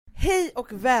Hej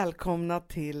och välkomna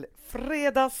till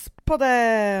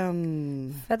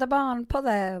Fredagspodden!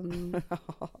 Fredagspodden.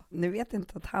 Nu vet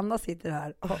inte att Hanna sitter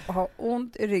här och har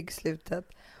ont i ryggslutet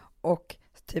och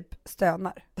typ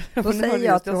stönar. Då säger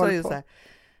jag att du håller på.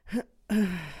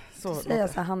 Så säger jag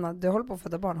så här, Hanna, du håller på att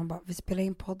föda barn. Hon bara, vi spelar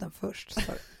in podden först.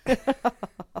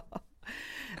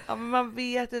 Ja, men man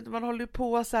vet inte, man håller ju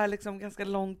på så här liksom ganska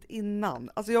långt innan.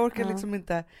 Alltså jag orkar liksom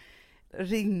inte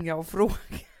ringa och fråga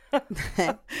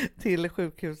till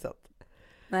sjukhuset.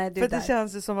 Nej, för det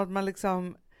känns ju som att man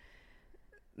liksom,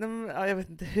 jag vet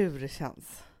inte hur det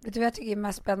känns. Vet du vad jag tycker är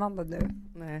mest spännande nu?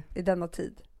 Nej. I denna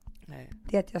tid? Nej.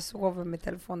 Det är att jag sover med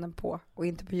telefonen på och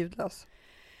inte på ljudlös.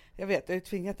 Jag vet, jag har ju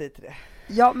tvingat dig till det.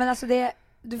 Ja, men alltså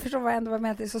du förstår vad jag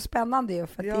menar, det är så spännande ju.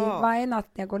 För att varje natt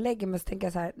när jag går och lägger mig så tänker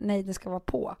jag så här, nej, det ska vara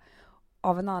på.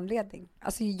 Av en anledning.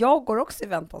 Alltså jag går också i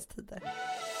väntanstider.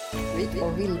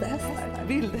 Och vildhästar.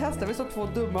 Vildhästar, vi så två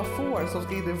dumma får som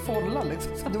ska in i en folla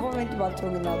liksom. Då var vi inte bara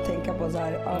tvungna att tänka på så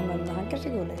här, ja men han kanske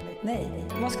går längre. Nej,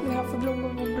 vad ska vi ha för blommor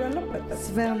på bröllopet?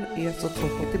 Sven är så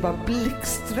tråkigt, det bara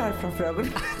blixtrar framför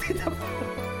ögonen.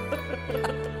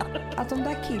 Att de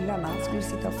där killarna skulle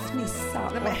sitta och fnissa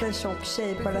åt en tjock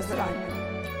tjej på restaurangen.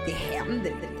 Det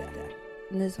händer inte.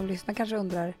 Ni som lyssnar kanske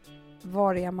undrar,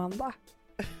 var är Amanda?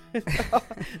 Ja,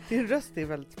 din röst är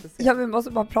väldigt speciell. Ja, vi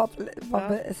måste bara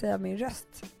säga min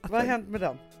röst. Vad har hänt med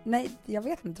den? Nej, jag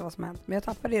vet inte vad som har hänt. Men jag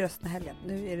tappade i rösten i helgen.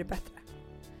 Nu är det bättre.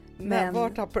 Men var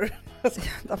tappar du? Jag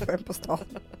tappade den på stan.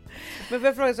 Men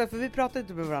jag frågar så här, för vi pratade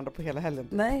inte med varandra på hela helgen.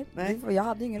 Nej. Jag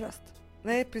hade ju ingen röst.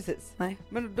 Nej, precis. Nej.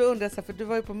 Men då undrar jag så här, för du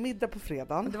var ju på middag på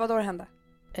fredagen. Det var då det hände.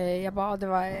 Jag bara, det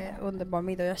var underbar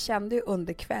middag. Jag kände ju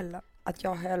under kvällen att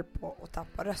jag höll på att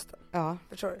tappa rösten. Ja.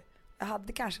 Förstår du? Jag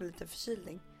hade kanske lite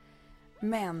förkylning.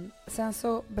 Men sen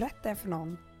så berättade jag för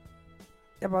någon.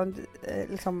 Jag bara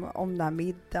liksom om den här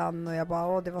middagen. Och jag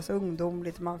bara, det var så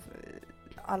ungdomligt.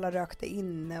 Alla rökte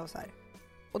inne och så här.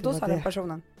 Och då sa den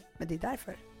personen, men det är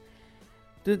därför.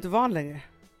 Du är inte van längre.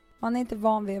 Man är inte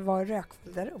van vid att vara i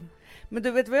rökfyllda rum. Men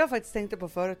du vet vad jag faktiskt tänkte på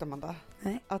förut, Amanda?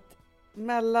 Nej. Att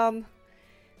mellan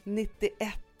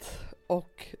 91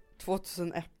 och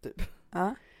 2001 typ.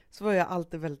 Så var jag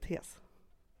alltid väldigt hes.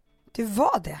 Du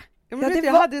var det? Ja, men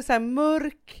jag hade ju så här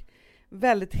mörk,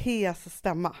 väldigt hes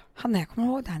stämma. Hanna, jag kommer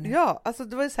ihåg det här nu. Ja, alltså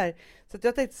det var ju så här, så att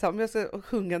jag tänkte så här, om jag ska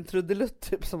sjunga en trudelutt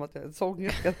typ som att jag är en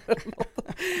sångerska eller något.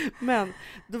 Men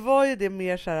då var ju det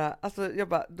mer så här, alltså jag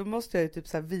bara, då måste jag ju typ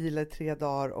så här vila i 3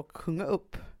 dagar och sjunga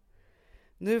upp.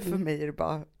 Nu för mig är det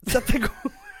bara sätta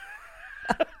igång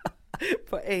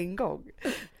på en gång.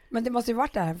 Men det måste ju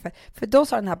varit det här, för då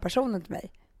sa den här personen till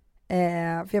mig,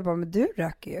 för jag bara, men du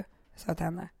röker ju, sa till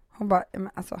henne. Hon bara, men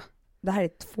alltså, det här är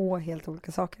 2 helt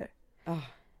olika saker.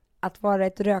 Att vara i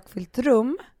ett rökfyllt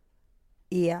rum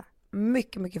är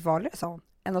mycket, mycket farligare, sa hon,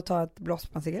 än att ta ett blås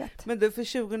på en cigarett. Men du,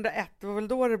 för 2001, det var väl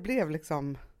då det blev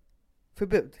liksom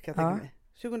förbud, kan jag tänka mig.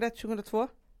 2001, 2002?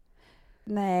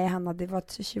 Nej, Hanna, det var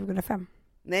 2005.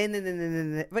 Nej.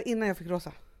 Det var innan jag fick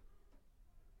rosa.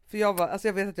 För jag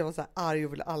vet att jag var så här arg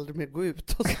och ville aldrig mer gå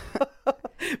ut och så,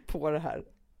 på det här.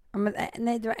 Ja, men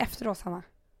nej, det var efter oss, Hanna.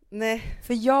 Nej.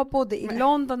 För jag bodde i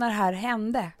London när det här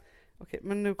hände. Okej,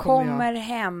 men nu kommer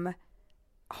hem,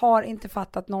 har inte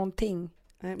fattat någonting.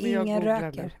 Nej, ingen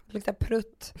röker. Det luktar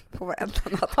prutt på varenda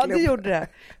nattklubb. Ja, det gjorde det.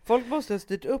 Folk måste ha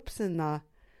styrt upp sina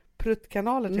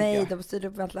pruttkanaler, tycker jag. Nej, de styrde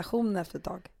upp ventilationen efter ett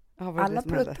tag. Ja, alla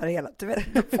pruttar hela. Du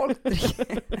vet, när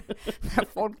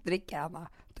folk dricker, Anna,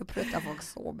 då pruttar folk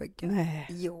så mycket. Nej.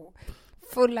 Jo.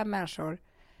 Fulla människor,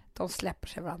 de släpper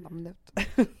sig varandra minut.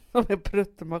 De är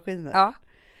pruttmaskiner. Ja.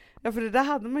 Ja, för det där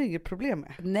hade man ju inget problem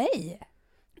med. Nej.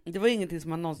 Det var ingenting som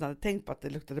man någonsin hade tänkt på, att det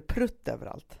luktade prutt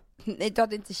överallt. Nej, du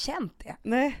hade inte känt det.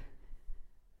 Nej.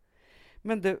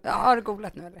 Men du... Ja, har du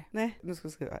googlat nu eller? Nej, nu ska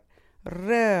jag skriva här.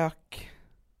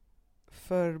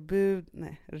 Räkförbud.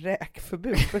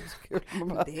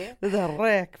 Det där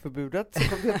räkförbudet som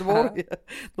kom till Göteborg.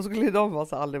 Då skulle de vara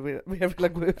så aldrig mer vilja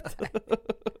gå ut.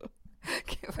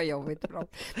 Gud vad jobbigt. Men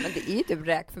det är ju typ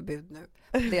räkförbud nu.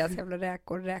 Deras jävla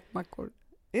räkmackor.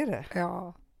 Är det?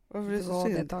 Ja. Varför är det så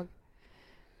synd?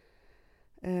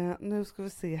 Nu ska vi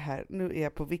se här. Nu är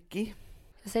jag på Wiki.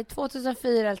 Jag säger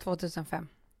 2004 eller 2005.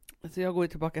 Så jag går ju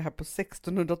tillbaka här på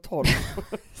 1612.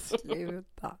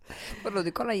 Sluta. Vadå,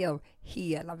 du kollar igenom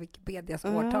hela Wikipedias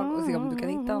årtal och ser om du kan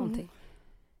hitta någonting.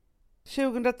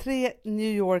 2003,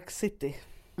 New York City.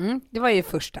 Det var ju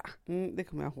första. Det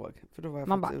kommer jag ihåg. För då var jag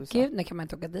man bara, gud, nu kan man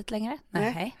inte åka dit längre.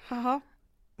 Nej. Haha.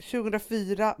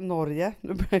 2004, Norge.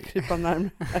 Nu börjar jag krypa närmare.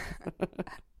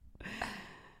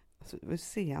 Alltså, vi är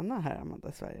sena här, Amanda,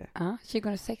 i Sverige. Ja,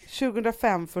 2006.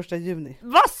 2005, 1 juni.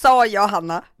 Vad sa jag,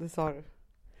 Hanna? Det sa du.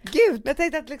 Gud! Men jag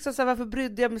tänkte att liksom, så här, varför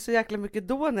brydde jag mig så jäkla mycket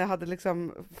då när jag hade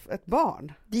liksom ett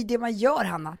barn? Det är det man gör,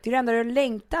 Hanna. Det är det enda du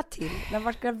längtar till. När man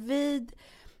varit gravid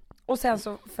och sen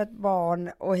så för ett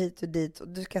barn och hit och dit. Och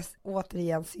du ska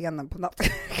återigen scenen på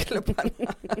nattklubben.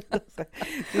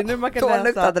 Det är nu man kan då läsa.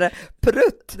 luktade det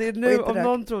prutt. Det är nu om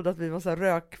någon trodde att vi var så här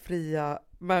rökfria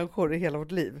människor i hela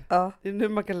vårt liv. Ja. Det är nu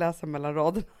man kan läsa mellan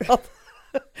raderna att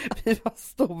vi var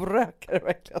storrökare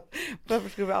verkligen. Varför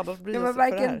skulle vi annars bry oss men för det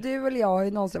här? varken du eller jag har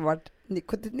ju någonsin varit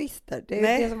nikotinister. Det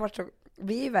är det som varit så...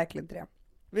 Vi är verkligen inte det.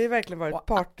 Vi har verkligen varit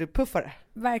partypuffare.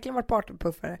 Verkligen varit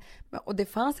partypuffare. Och det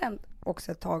fanns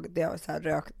också ett tag där jag så här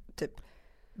rökt, typ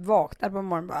vaknade på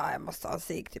morgonen och bara, jag måste ha en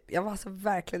cigg. Typ. Jag var alltså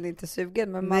verkligen inte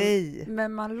sugen.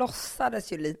 Men man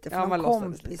låtsades ju lite för någon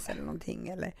kompis eller någonting.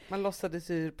 Eller... Man låtsades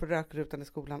ju på rökrutan i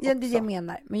skolan också. Ja, det är det jag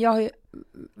menar. Men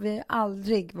vi har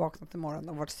aldrig vaknat imorgon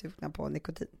och varit sugna på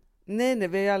nikotin. Nej,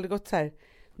 vi har ju aldrig gått så här,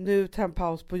 nu tar en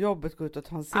paus på jobbet, gå ut och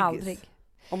ta en ciggis. Aldrig.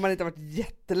 Om man inte har varit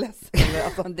jätteledsen.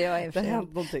 Alltså, det har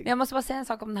hänt någonting. Men jag måste bara säga en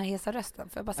sak om den här hesa rösten.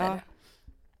 För jag bara säga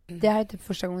det. Det här är typ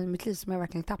första gången i mitt liv som jag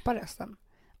verkligen tappar rösten.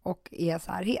 Och är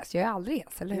så här hes. Jag är aldrig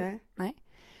hes, eller hur? Nej.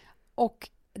 Och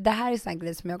det här är sån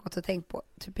grej som jag har gått och tänkt på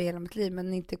typ i hela mitt liv,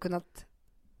 men inte kunnat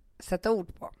sätta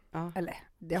ord på. Ja. Eller,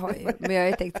 det har jag ju. Men jag har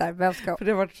ju tänkt så här, vem ska... För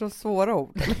det har varit så svåra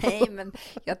ord. Nej, men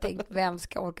jag har tänkt, vem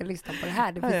ska orka lyssna på det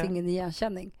här? Det finns ingen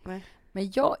igenkänning. Nej.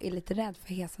 Men jag är lite rädd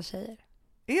för hesa tjejer.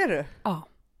 Är du? Ja.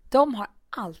 De har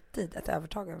alltid ett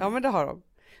övertag över mig. Ja, men det har de.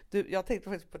 Jag tänkte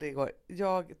faktiskt på det igår.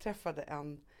 Jag träffade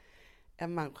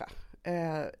en människa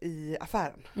i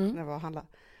affären när jag var och handlade.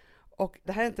 Och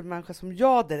det här är inte en människa som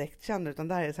jag direkt känner, utan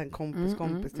det här är en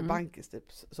kompis till bankis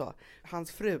typ. Så.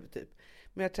 Hans fru typ.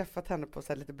 Men jag har träffat henne på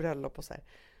så här, lite bröllop och så här.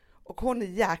 Och hon är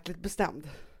jäkligt bestämd.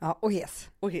 Ja, och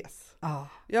hes. Ah.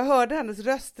 Jag hörde hennes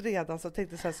röst redan, så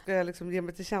tänkte så här, ska jag liksom ge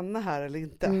mig till känna här eller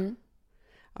inte?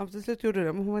 Ja, till slut gjorde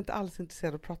det, men hon var inte alls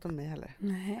intresserad av att prata med mig heller.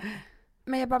 Nej.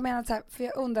 Men jag bara menar så här, för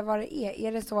jag undrar vad det är.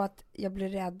 Är det så att jag blir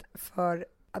rädd för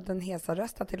att den hesa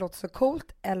rösten, att det låter så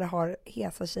coolt, eller har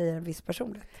hesa tjejer en viss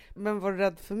personlighet? Men var du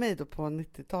rädd för mig då på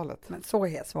 90-talet? Men så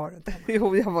hes var du inte.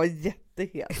 Jo, jag var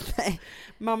jättehes. Nej.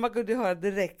 Mamma kunde höra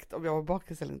direkt om jag var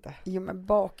bakis eller inte. Jo, men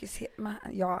bakis,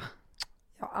 jag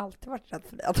har alltid varit rädd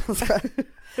för det.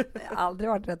 Jag har aldrig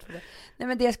varit rädd för det. Nej,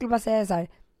 men det jag skulle bara säga är så här,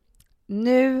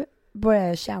 nu börjar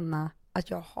jag känna att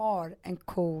jag har en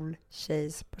cool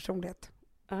tjejs personlighet.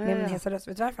 Med min hesa röst.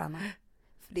 Vet du varför, Anna?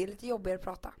 För det är lite jobbigare att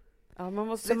prata. Ja, man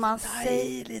måste så man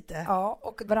säger lite. Ja,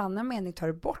 och varannan mening tar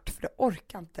du bort, för det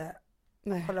orkar inte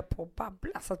hålla på och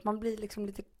babbla. Så att man blir liksom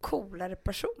lite coolare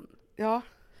person. Ja.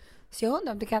 Så jag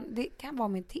undrar om det kan vara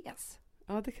min tes.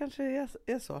 Ja, det kanske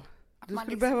är så. Du skulle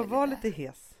liksom behöva vara lite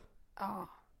hes. Ja.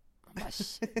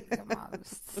 Man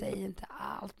säger inte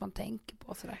allt man tänker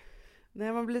på sådär.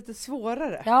 Nej, man blir lite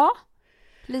svårare. Ja,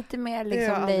 lite mer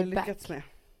liksom laid back. Det har jag aldrig back. lyckats med.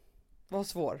 Var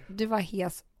svår. Du var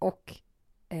hes och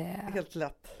helt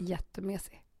lätt.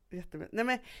 Jättemesig. Nej,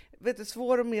 men vet du,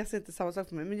 svår och mesig är inte samma sak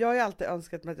för mig. Men jag har ju alltid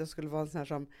önskat mig att jag skulle vara en sån här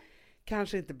som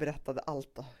kanske inte berättade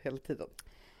allt då, hela tiden.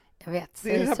 Jag vet.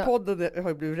 Det den här podden har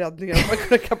ju blivit räddningen. Man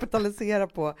kan kapitalisera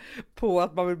på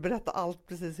att man vill berätta allt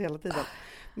precis hela tiden.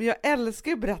 Men jag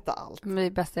älskar ju att berätta allt. Men det är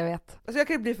det bästa jag vet. Alltså jag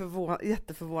kan ju bli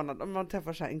jätteförvånad om man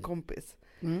träffar så här en kompis.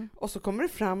 Och så kommer det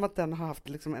fram att den har haft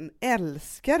liksom en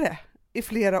älskare i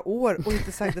flera år och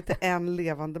inte sagt det till en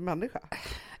levande människa.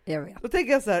 Jag vet. Då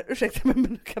tänker jag så här, ursäkta mig,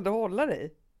 men kan du hålla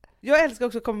dig? Jag älskar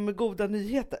också att komma med goda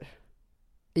nyheter.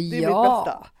 Det är mitt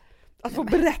bästa. Att få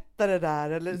berätta det där,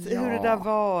 eller hur det där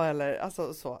var, eller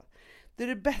alltså så. Det är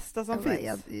det bästa som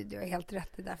finns. Du har helt rätt,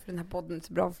 det är därför den här podden är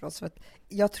så bra för oss. För att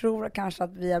jag tror kanske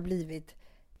att vi har blivit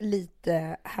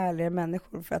lite härligare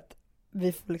människor för att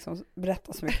vi får liksom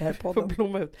berätta så mycket här i podden. Får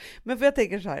blomma ut. Men för jag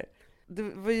tänker så här, det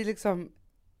var ju liksom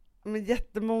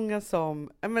jättemånga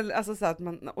som, alltså så här att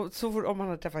man, om man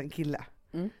hade träffat en kille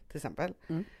till exempel,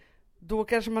 då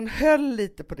kanske man höll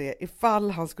lite på det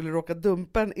ifall han skulle råka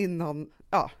dumpa en innan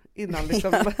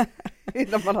liksom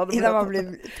innan man hade innan man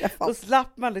blev träffad. Då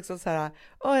slapp man liksom så här,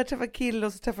 jag träffar en kille,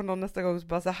 och så träffar någon nästa gång och så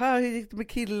bara så här, hur gick det med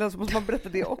killen? Så måste man berätta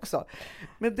det också.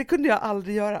 Men det kunde jag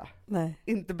aldrig göra. Nej.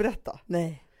 Inte berätta.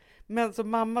 Nej. Men som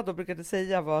mamma då brukade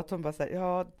säga var att hon bara säger,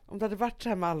 om det hade varit så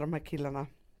här med alla de här killarna,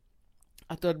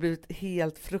 att du hade blivit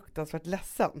helt fruktansvärt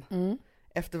ledsen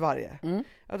efter varje.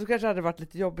 Ja, då kanske det hade varit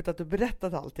lite jobbigt att du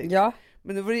berättat allting. Ja.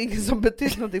 Men det var ingen som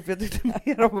betydde någonting, för jag tyckte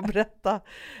mer om att berätta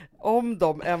om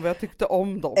dem än vad jag tyckte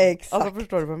om dem. Exakt. Alltså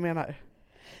förstår du vad jag menar?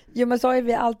 Jo, men så har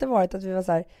vi alltid varit att vi var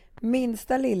så här,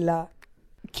 minsta lilla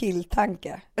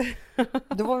killtanke.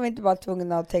 Då var vi inte bara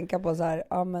tvungna att tänka på så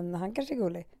här, men han kanske är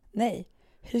gullig. Nej.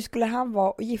 hur skulle han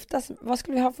vara och giftas? Vad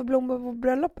skulle vi ha för blommor på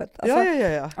bröllopet? Alltså,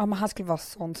 ja. Ja, men han skulle vara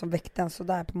sån som väckte en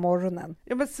sådär på morgonen.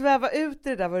 Ja, men sväva ut i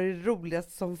det där var det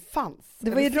roligaste som fanns.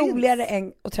 Det var ju roligare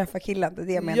än att träffa killen, det är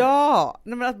det jag menar. Ja,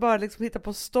 men att bara liksom hitta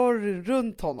på story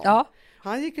runt honom. Ja.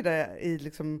 Han gick ju där i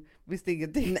liksom, visste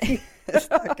ingenting. Nej,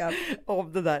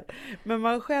 om det där. Men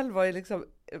man själv var ju liksom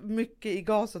mycket i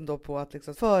gasen då på att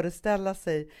liksom föreställa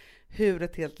sig hur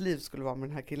ett helt liv skulle vara med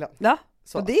den här killen. Ja,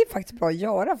 så. Och det är faktiskt bra att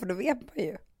göra, för då vet man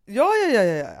ju. Ja.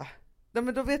 Ja,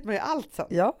 men då vet man ju allt sen.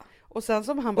 Ja. Och sen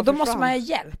som han och då måste man ha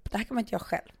hjälp. Det här kan man inte göra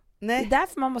själv. Nej. Det är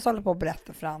därför man måste hålla på och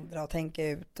berätta för andra och tänka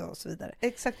ut och så vidare.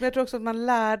 Exakt, men jag tror också att man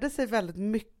lärde sig väldigt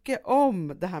mycket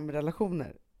om det här med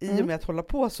relationer i och med att hålla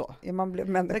på så. Ja, man blir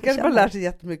det kanske man lär sig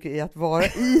jättemycket i att vara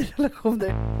i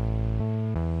relationer.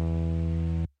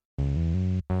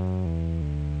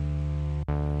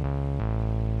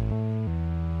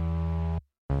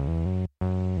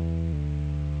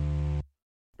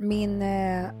 Min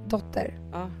dotter,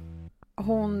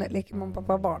 hon leker mamma,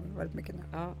 pappa och barn väldigt mycket nu.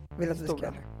 Ja, vill att vi ska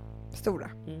göra det. Stora.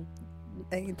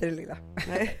 Nej, inte det lilla.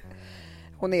 Nej.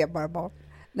 Hon är bara barn.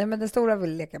 Nej, men den stora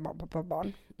vill leka mamma, pappa och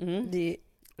barn. Det är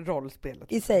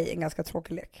rollspelet. I sig en ganska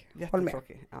tråkig lek. Håll med.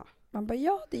 Ja. Man bara,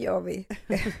 ja, det gör vi.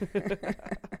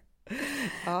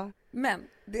 Ja. Men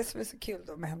det som är så kul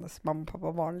då med hennes mamma, pappa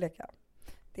och barnlekar,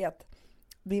 det är att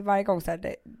det är varje gång så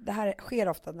här, det här sker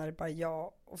ofta när det bara är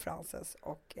jag och Frances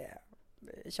och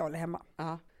Charlie hemma.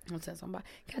 Och sen så hon bara,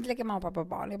 kan inte leka mamma, pappa och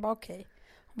barn? Jag bara, okej.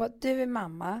 Hon bara, du är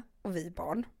mamma och vi är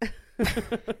barn.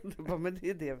 Bara, men det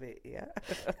är det vi är.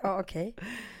 Ja, okej.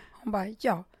 Hon bara,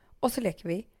 ja. Och så leker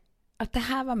vi att det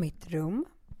här var mitt rum.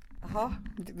 Jaha.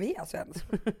 Vi är alltså ens.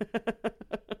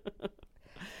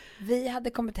 Vi hade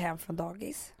kommit hem från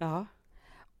dagis. Ja.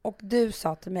 Och du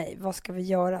sa till mig, vad ska vi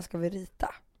göra? Ska vi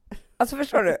rita? Alltså,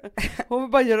 förstår du? Hon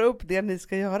vill bara göra upp det ni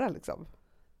ska göra liksom.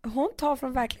 Hon tar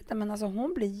från verkligheten, men alltså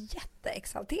hon blir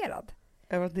jätteexalterad.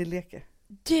 Över att ni leker.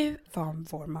 Du var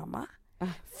vår mamma.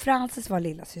 Frances var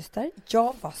lilla syster.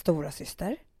 Jag var stora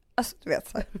syster. Alltså, du vet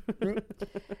så här.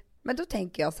 Men då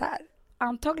tänker jag så här.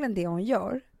 Antagligen det hon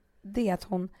gör, det är att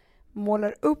hon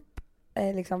målar upp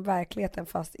liksom verkligheten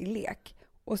fast i lek.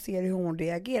 Och ser hur hon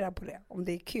reagerar på det. Om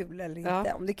det är kul eller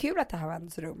inte. Om det är kul att det här var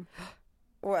hennes rum.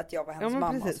 Och att jag var hennes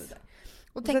mamma. Precis. Och så där.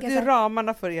 Och så det är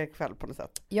ramarna för er kväll på något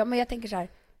sätt. Ja, men jag tänker så här.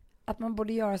 Att man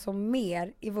borde göra så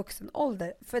mer i vuxen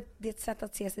ålder. För det är ett sätt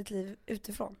att se sitt liv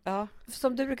utifrån. Ja.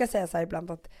 Som du brukar säga så här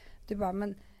ibland. Att du bara,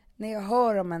 men när jag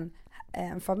hör om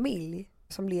en familj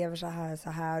som lever så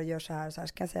här, gör så här, så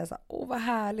kan jag säga så här, åh vad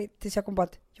härligt. Tills jag kom på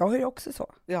att jag hör ju också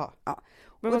så. Ja.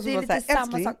 Men och det är lite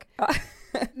samma sak. Ja.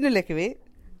 Nu leker vi.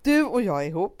 Du och jag är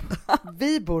ihop.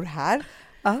 Vi bor här.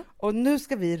 Och nu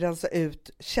ska vi rensa ut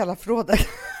källarförrådet.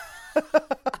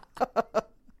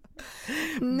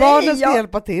 Barnen ska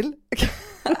hjälpa till.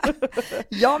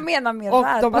 Jag menar mer och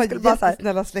här. De har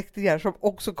jättesnälla släktingar som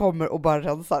också kommer och bara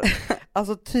rensar.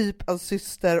 Alltså typ en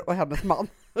syster och hennes man.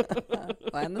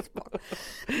 Och hennes barn.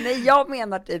 Nej, jag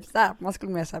menar typ så här. Man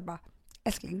skulle mer säga bara,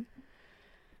 älskling,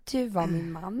 du var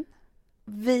min man.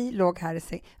 Vi låg här i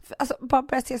säng. Alltså bara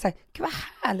börja se så här, gud vad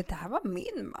härligt, det här var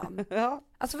min man. Ja.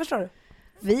 Alltså förstår du?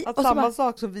 Vi, att och samma bara,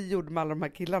 sak som vi gjorde med alla de här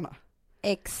killarna.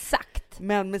 Exakt.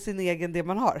 Men med sin egen det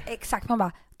man har. Exakt, man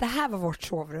bara, det här var vårt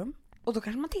sovrum. Och då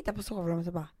kanske man tittar på sovrummet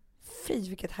och bara, fy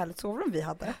vilket härligt sovrum vi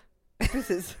hade.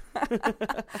 Precis.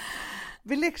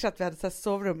 Vi lekte så att vi hade så här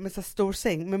sovrum med så här stor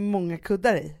säng med många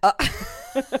kuddar i.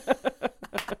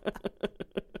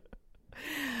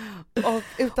 Och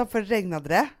utanför regnade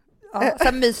det. Ja, så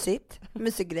här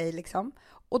mysig grej liksom.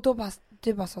 Och då bara,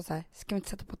 du bara sa så här, ska vi inte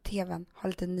sätta på tvn, ha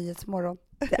lite nyhetsmorgon?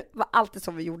 Det var alltid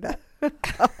som vi gjorde.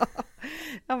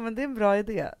 Ja, men det är en bra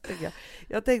idé.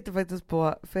 Jag tänkte faktiskt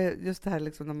på, för just det här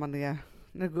liksom när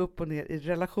det går upp och ner i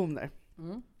relationer.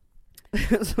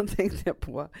 Så tänkte jag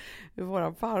på hur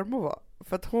våran farmor var.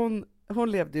 För att hon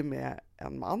levde ju med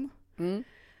en man.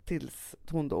 Tills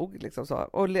hon dog liksom så.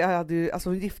 Och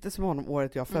hon gifte sig med honom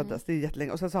året jag föddes. Det är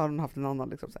jättelänge. Och sen så har hon haft en annan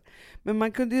liksom så här. Men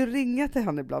man kunde ju ringa till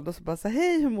henne ibland och så bara säga,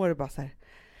 hej, hur mår du? Bara så här,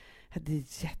 det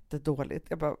är jättedåligt.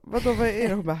 Jag bara, vad är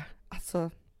det? Hon bara,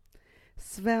 alltså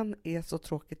Sven är så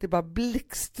tråkigt. Det bara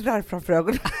blixtrar framför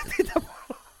ögonen. Titta på.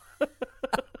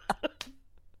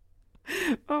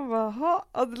 Man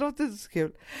bara, det låter inte så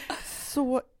kul.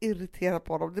 Så irriterad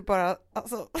på honom. Det är bara,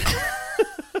 alltså.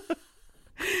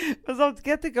 Men samtidigt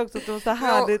kan jag tycka också att det var så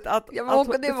härligt att det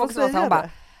var också att han bara,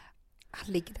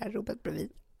 han ligger där i rummet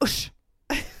bredvid. Usch!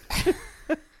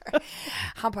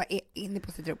 Han bara är inne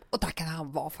på sitt rum. Och där kan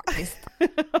han vara faktiskt.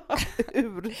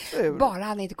 Ur. Bara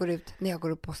han inte går ut när jag går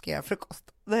upp och ska göra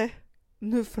frukost. Nej.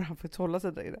 nu får han faktiskt hålla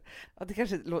sig där inne. Att det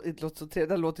kanske inte låter så trevligt.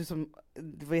 Det låter som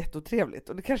det var jätteotrevligt.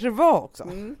 Och det kanske det var också.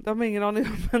 De har ingen aning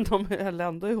om, men de höll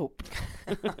ändå ihop.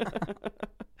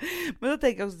 Men då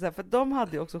tänker jag också så här, för de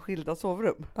hade ju också skilda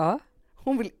sovrum. Ja.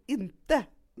 Hon vill inte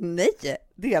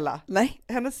dela. Nej.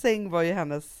 Hennes säng var ju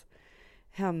hennes...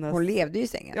 Hon levde ju i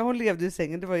sängen. Ja, hon levde i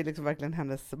sängen. Det var ju liksom verkligen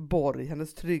hennes borg,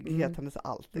 hennes trygghet, hennes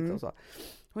allt. Liksom så.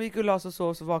 Hon gick och la sig och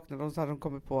sov, så vaknade hon, och så hade hon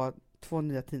kommit på 2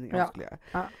 nya tidningar hon skulle göra.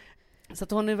 Ja. Så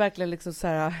att hon är verkligen liksom så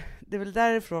här, det är väl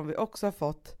därifrån vi också har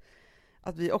fått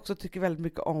att vi också tycker väldigt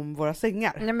mycket om våra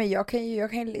sängar. Nej, men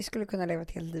jag skulle kunna leva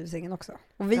ett helt liv i sängen också.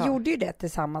 Och vi gjorde ju det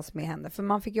tillsammans med henne, för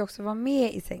man fick ju också vara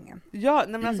med i sängen. Ja,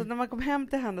 men alltså när man kom hem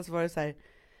till henne så var det så här,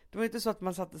 det var inte så att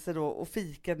man satte sig då och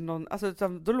fikade någon, alltså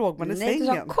utan då låg man i sängen.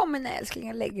 Nej, så kom en älskling,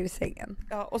 jag lägger i sängen.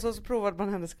 Ja, och så provade man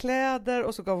hennes kläder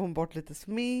och så gav hon bort lite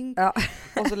smink. Ja.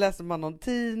 Och så läste man någon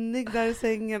tidning där i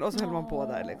sängen och så höll man på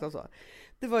där liksom så.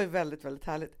 Det var ju väldigt, väldigt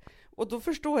härligt. Och då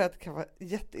förstår jag att det kan vara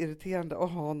jätteirriterande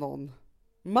att ha någon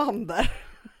man där.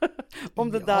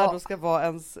 Om det där då ska vara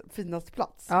ens finaste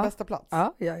plats, bästa plats.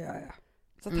 Ja.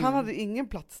 Så att han hade ingen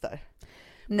plats där.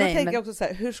 Nej, då tänker jag också så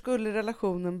här, hur skulle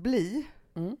relationen bli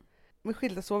med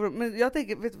skilda sovrum? Men jag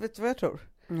tänker, vet du vad jag tror?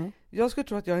 Jag skulle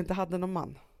tro att jag inte hade någon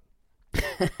man.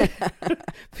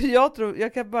 För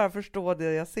jag kan bara förstå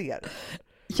det jag ser.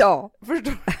 Ja.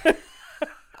 Förstår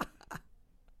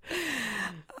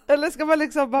Eller ska man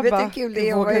liksom bara... Vet du hur kul det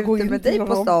är att vara ute med dig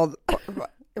på stan?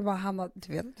 Jag bara, Hanna,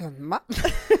 du vet inte en man.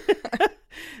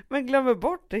 Men glömmer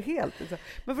bort det helt. Liksom.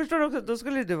 Men förstår du också, då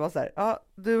skulle du vara så här, ja,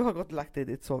 du har gått och lagt dig i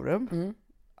ditt sovrum.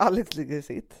 Alex ligger i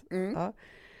sitt. Ja.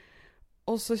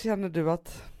 Och så känner du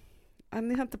att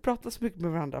ni har inte pratat så mycket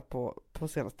med varandra på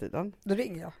senaste tiden. Då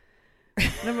ringer jag.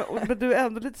 Nej, men du är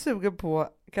ändå lite sugen på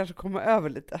kanske komma över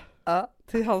lite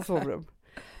till hans sovrum.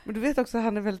 Men du vet också att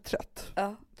han är väldigt trött.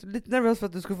 Ja. Lite nervös för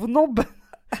att du ska få nobben.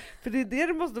 För det är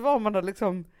det måste vara om man har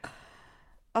liksom...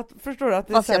 förstår du? Att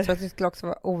det jag tror att det skulle också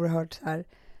vara oerhört så här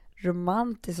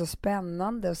romantiskt och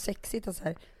spännande och sexigt att så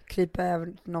här krypa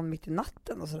över någon mitt i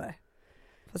natten och sådär.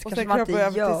 Fast och kanske man inte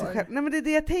gör. Nej, men det är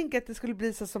det jag tänker, att det skulle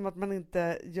bli så som att man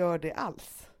inte gör det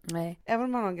alls. Nej. Även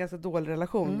om man har en ganska dålig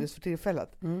relation just för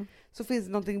tillfället. Så finns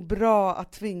det någonting bra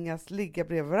att tvingas ligga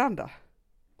bredvid varandra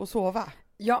och sova.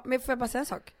 Ja, men får jag bara säga en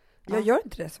sak? Jag gör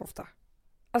inte det så ofta.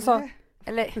 Alltså, nej.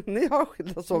 Eller... Ni har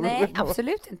skilda sovrum. Nej,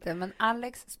 absolut inte. Men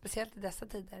Alex, speciellt i dessa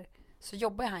tider, så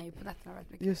jobbar han ju på nätterna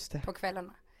väldigt mycket. Just det. På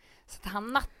kvällarna. Så att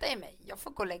han nattar i mig. Jag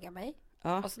får gå och lägga mig.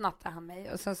 Och så nattar han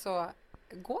mig. Och sen så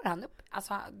går han upp.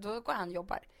 Alltså, då går han och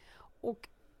jobbar. Och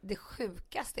det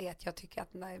sjukaste är att jag tycker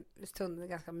att den där stunden är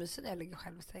ganska mysig när jag ligger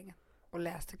själv i sängen. Och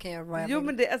läser, kan jag vad jag vill.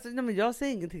 Men det, alltså, nej, men jag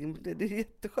säger ingenting. Det är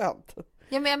jätteskönt.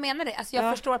 Ja, men jag menar det. Alltså,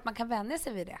 jag förstår att man kan vänja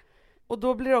sig vid det. Och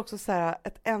då blir det också så här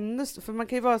ett ännu... För man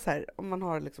kan ju vara så här, om man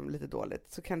har liksom lite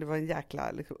dåligt, så kan det vara en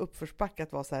jäkla liksom, uppförsbacke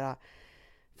att vara så här...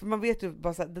 För man vet ju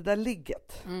bara så här, det där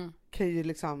ligget kan ju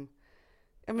liksom...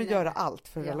 göra allt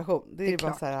för en relation. Det är ju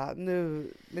bara så här,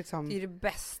 nu liksom... Det är det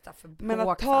bästa för bråk. Men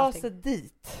att ta sig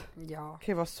dit kan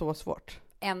ju vara så svårt.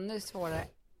 Ännu svårare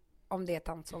om det är ett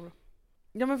ansvar.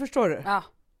 Ja, men förstår du? Ja.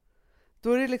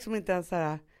 Då är det liksom inte ens så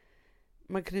här...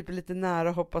 Man kryper lite nära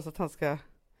och hoppas att han ska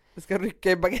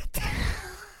rycka i baguetten.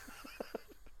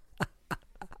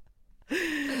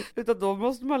 Utan då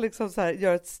måste man liksom så här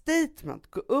göra ett statement.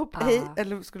 Gå upp, hej.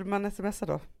 Eller skulle man smsa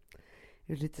då? Är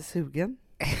du lite sugen?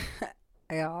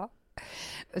 Ja.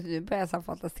 Nu börjar jag så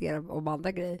fantasera om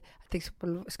andra grejer. Jag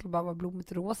tänkte skulle bara vara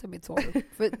blommigt rosa i mitt sovrum.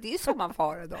 För det är så man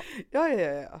får då.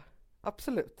 Ja.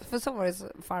 Absolut. För så var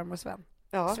det farmor Sven.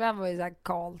 Ja. Sven var ju så här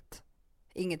kalt.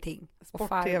 Ingenting. Och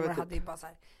farmor hade ju bara så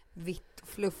här vitt och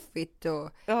fluffigt och...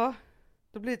 Ja,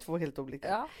 då blir det 2 helt olika.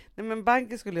 Ja. Nej, men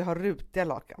banken skulle ju ha rutiga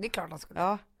lakan. Det är klart han skulle.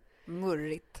 Ja.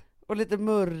 Murrigt. Och lite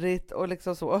murrigt och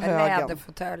liksom så. Och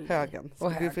läderfåtölj. Högen.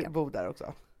 Och högen. Bo där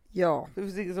också. Ja. Det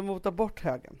finns ingen som motar bort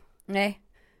högen. Nej.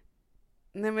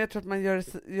 Nej, men jag tror att man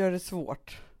gör det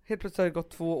svårt. Helt plötsligt har det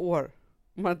gått 2 år.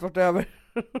 Och man har inte varit över.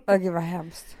 Det var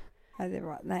hemskt.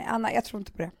 Nej, Anna, jag tror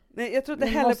inte på det. Nej, jag tror inte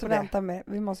heller på det.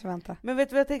 Vi måste vänta. Men vet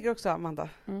du vad jag tänker också, Amanda?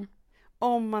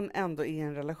 Om man ändå är i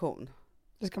en relation.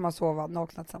 Då ska man sova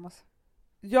nakna tillsammans.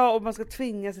 Ja, och man ska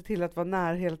tvinga sig till att vara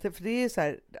nära hela tiden. För det är ju så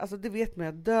här, alltså det vet man ju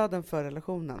att döden för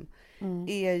relationen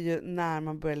är ju när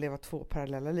man börjar leva 2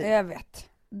 parallella liv. Jag vet.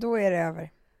 Då är det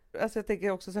över. Alltså jag tänker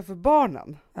också så här för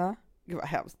barnen. Ja. Gud vad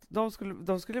hemskt.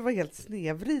 De skulle vara helt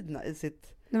snedvridna i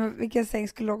sitt... Nej, men vilken säng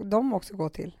skulle de också gå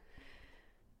till?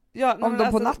 Ja, om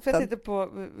de på natten.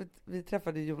 Vi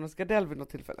träffade Jonas Gardell vid något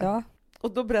tillfälle. Ja.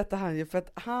 Och då berättade han ju för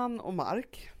att han och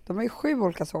Mark... De har ju 7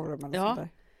 olika sovrum eller sånt där.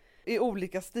 I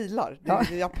olika stilar. Det är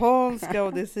det japanska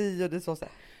och det är si och det är så.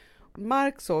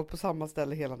 Mark sov på samma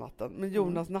ställe hela natten, men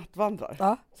Jonas nattvandrar.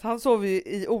 Ja. Så han sov ju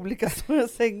i olika stora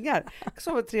sängar. Han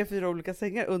sov i 3-4 olika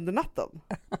sängar under natten.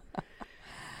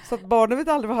 Så att barnen vet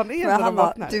aldrig vad han är när de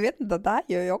vaknar. Du vet inte, det där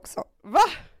gör jag också. Va?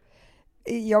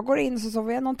 Jag går in så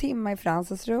sover jag någon timme i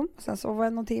Frances rum. Sen sover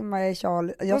jag någon timme i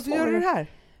Charlie. Varför gör du det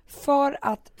här? För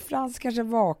att Frans kanske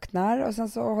vaknar och sen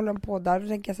så håller de på där. Då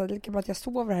tänker jag så här, det är lika bra att jag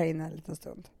sover här inne en liten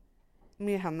stund.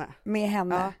 Med henne? Med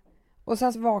henne. Ja. Och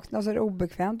sen så vaknar och så är det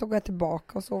obekvämt. Då går jag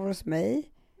tillbaka och sover hos mig.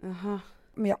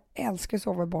 Men jag älskar att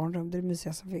sova i barnrum. Det är det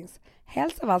mysiga som finns.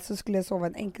 Helst av allt så skulle jag sova i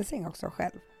en enkelsäng också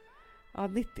själv. Ja,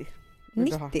 90.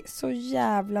 90, så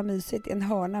jävla mysigt. En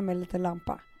hörna med en liten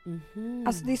lampa. Mm-hmm.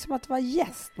 Alltså det är som att vara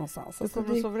gäst någonstans. Du Alltså,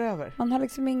 kommer att sova över. man har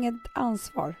liksom inget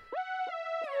ansvar.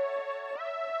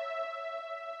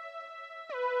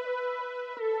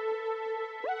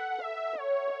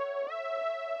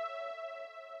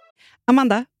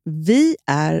 Amanda, vi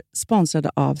är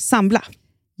sponsrade av Sambla.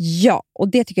 Ja, och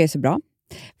det tycker jag är så bra.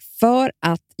 För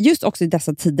att just också i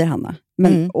dessa tider, Hanna,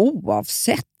 men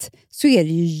oavsett så är det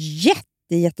ju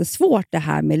jättesvårt det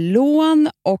här med lån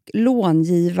och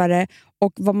långivare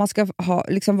och vad man ska ha,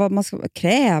 liksom vad man ska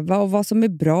kräva och vad som är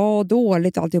bra och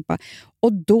dåligt och alltihopa.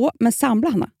 Och då, men Sambla,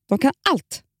 Hanna, de kan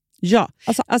allt. Ja,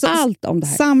 alltså allt om det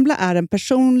här. Sambla är en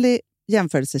personlig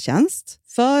jämförelsetjänst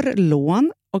för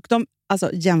lån och de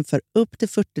jämför upp till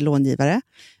 40 långivare,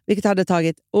 vilket hade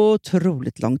tagit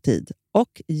otroligt lång tid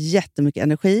och jättemycket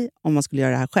energi om man skulle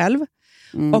göra det här själv.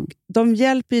 Och de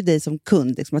hjälper ju dig som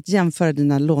kund liksom, att jämföra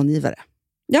dina långivare.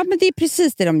 Ja, men det är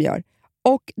precis det de gör.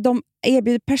 Och de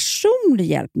erbjuder personlig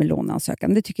hjälp med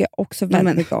låneansökan. Det tycker jag också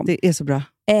väldigt mycket om. Det är så bra.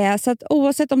 Så att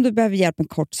oavsett om du behöver hjälp en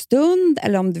kort stund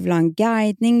eller om du vill ha en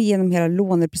guidning genom hela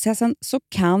låneprocessen så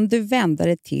kan du vända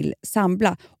dig till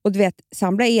Sambla. Och du vet,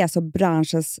 Sambla är alltså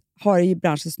branschens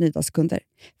nyaste kunder.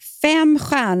 5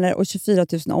 stjärnor och 24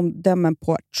 000 omdömen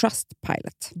på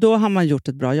Trustpilot. Då har man gjort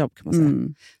ett bra jobb kan man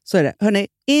säga. Så är det. Hörrni,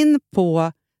 in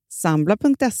på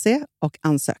sambla.se och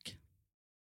ansök.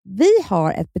 Vi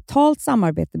har ett betalt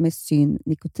samarbete med Syn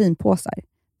nikotinpåsar.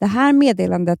 Det här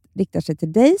meddelandet riktar sig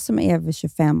till dig som är över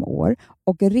 25 år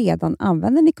och redan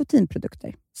använder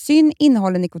nikotinprodukter. Syn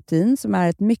innehåller nikotin som är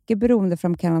ett mycket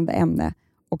beroendeframkallande ämne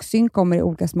och Syn kommer i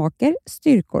olika smaker,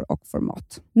 styrkor och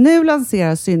format. Nu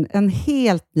lanserar Syn en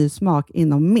helt ny smak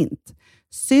inom mint.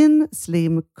 Syn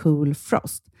Slim Cool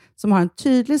Frost som har en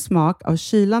tydlig smak av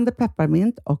kylande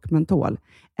pepparmint och mentol.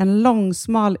 En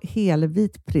långsmal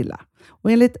helvit prilla.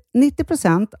 Och enligt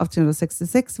 90% av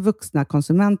 366 vuxna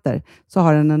konsumenter så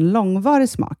har den en långvarig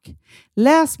smak.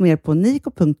 Läs mer på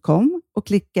niko.com och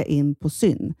klicka in på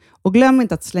Syn. Och glöm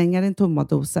inte att slänga din tomma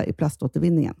dosa i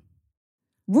plaståtervinningen.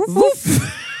 Woof, woof.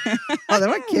 Ja, det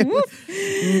var kul.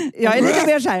 Jag är lite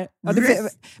mer så här. Ja,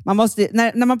 man måste,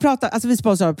 när man pratar, alltså vi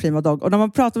sponsrar Prima Dog och när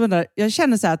man pratar med den där, jag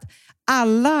känner så här att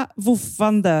alla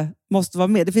woofande måste vara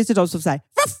med. Det finns ju de som säger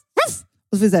woof, woof,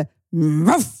 och så finns det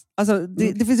woof. Alltså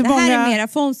det finns ju många. Det här är mera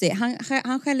Fonzie.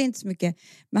 Han skäller inte så mycket,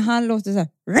 men han låter så här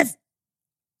woof,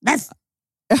 woof.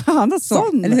 Han har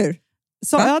sån. Eller hur?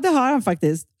 Så, ja, det har han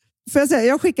faktiskt. Får jag säga,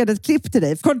 jag skickade ett klipp till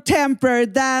dig. Contemporary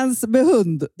dance med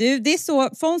hund. Det är så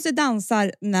Fonzie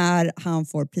dansar när han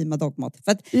får Prima Dog-mat.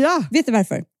 För att, ja. Vet du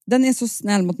varför? Den är så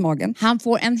snäll mot magen. Han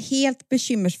får en helt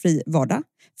bekymmersfri vardag.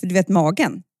 För du vet,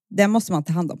 magen, den måste man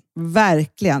ta hand om.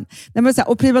 Verkligen. Nej, men så här,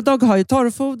 och Prima Dog har ju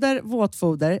torrfoder,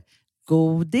 våtfoder,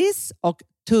 godis och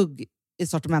tugg i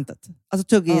sortimentet. Alltså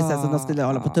tugg är som de skulle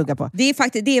hålla på att tugga på. Det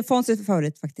är Fonzies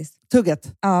favorit faktiskt.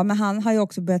 Tugget. Ja, men han har ju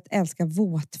också börjat älska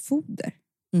våtfoder.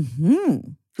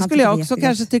 Mm-hmm. Det skulle jag också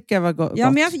kanske tycka var gott.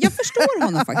 Ja, men jag förstår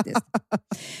honom faktiskt.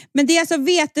 Men det är alltså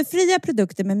vetefria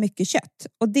produkter med mycket kött.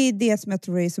 Och det är det som jag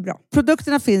tror är så bra.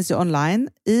 Produkterna finns ju online,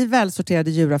 i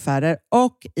välsorterade djuraffärer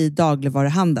och i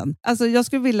dagligvaruhandeln. Alltså jag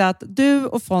skulle vilja att du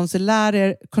och Fonzie lär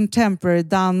er contemporary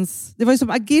dans. Det var ju som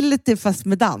agility fast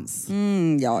med dans.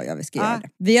 Ja, vi ska göra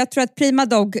det. Jag tror att Prima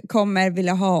Dog kommer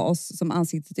vilja ha oss som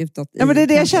ansiktet utåt. Ja, men det är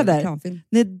det jag känner.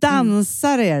 Ni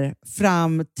dansar er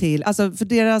fram till... Alltså för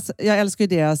deras... Jag älskar ju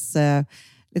deras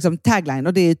liksom tagline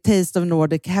och det är Taste of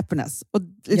Nordic Happiness. Och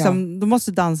liksom, då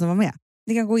måste dansen vara med.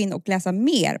 Ni kan gå in och läsa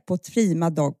mer på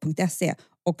primadog.se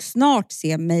och snart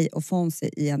se mig och Fonzie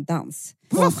i en dans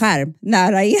på en skärm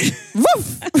nära er.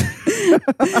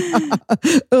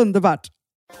 Underbart.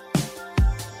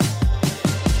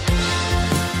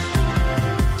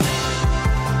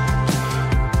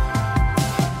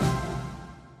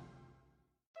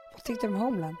 Vad tyckte du om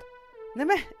Homeland? Nej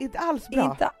men, inte alls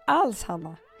bra. Inte alls,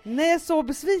 Hanna. Nej, jag är så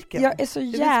besviken. Jag är så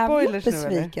jävla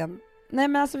besviken. Nej,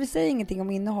 men alltså vi säger ingenting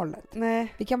om innehållet.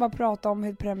 Nej. Vi kan bara prata om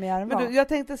hur premiären var. Men du, jag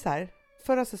tänkte så här.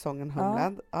 förra säsongen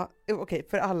Homeland. Ja. Okej,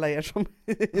 för alla er som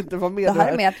inte var med Det här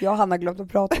där. är med att jag och Hanna glömt att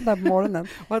prata om det här på morgonen.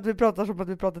 Och att vi pratar som att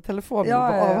vi pratar telefon Ja,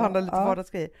 och ja, avhandlar lite ja.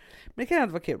 vardagsgrejer. Men det kan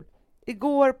ändå vara kul.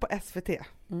 Igår på SVT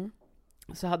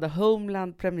så hade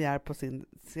Homeland premiär på sin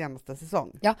senaste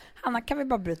säsong. Ja, Hanna, kan vi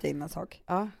bara bryta in en sak?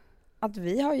 Ja. Att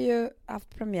vi har ju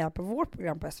haft premiär på vårt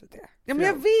program på SVT. Ja, men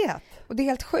jag vet! Och det är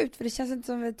helt sjukt, för det känns inte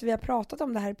som att vi har pratat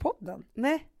om det här i podden.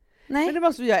 Nej, Nej. men det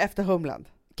måste vi göra efter Homeland.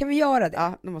 Kan vi göra det?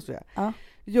 Ja, det måste vi göra. Ja.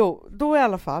 Jo, då i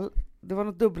alla fall, det var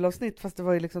något dubbelavsnitt fast det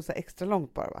var ju liksom så extra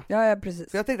långt bara, va? Ja,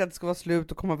 precis. För jag tänkte att det skulle vara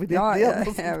slut och komma vid det Ja, igen.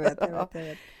 jag vet.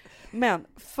 Men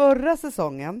förra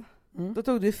säsongen, då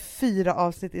tog det ju 4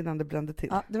 avsnitt innan det brände till.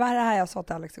 Ja, det var det här jag sa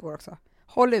till Alex igår också.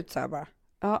 Håll ut, sa jag bara.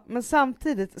 Ja, men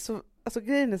samtidigt så, alltså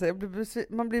grejen är så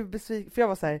här, man blir besviken, för jag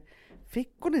var så här,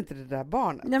 fick hon inte det där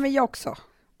barnet? Nej, men jag också.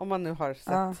 Om man nu har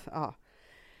sett, ja.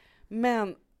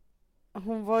 Men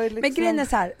hon var ju liksom... Men grejen är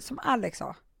så här, som Alex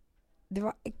sa, det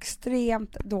var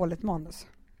extremt dåligt manus.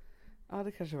 Ja,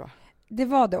 det kanske var. Det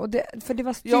var det, och för det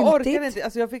var styltigt. Jag orkade inte,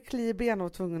 alltså jag fick kli i benen och var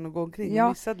tvungen att gå omkring och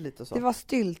missade lite och så. Det var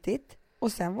styltigt,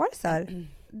 och sen var det så här,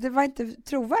 det var inte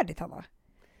trovärdigt, Hanna.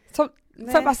 Så, får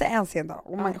jag bara säga en scen då,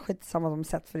 om man skiter samma de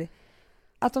sett för det.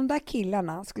 Att de där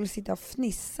killarna skulle sitta och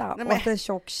fnissa åt en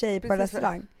tjock tjej på en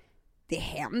restaurang, det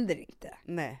händer inte.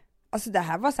 Nej. Alltså det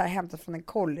här var så här hämtat från en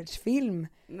collegefilm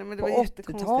på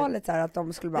 80-talet, så här, att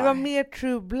de skulle bara... Det var mer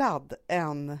True Blood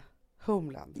än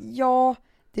Homeland. Ja,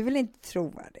 det är väl inte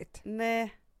trovärdigt.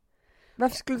 Nej.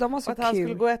 Varför skulle de ha så att kul? Han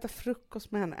skulle gå och äta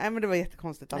frukost med henne. Nej, men det var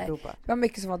jättekonstigt alltihopa. Det var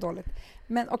mycket som var dåligt.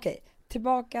 Men okej,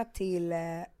 tillbaka till...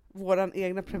 våran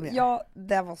egna premiär. Ja,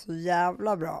 det var så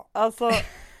jävla bra. Alltså,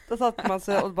 då satt man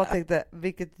sig och bara tänkte,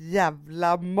 vilket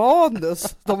jävla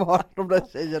manus de har, de där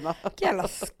tjejerna. Vilka jävla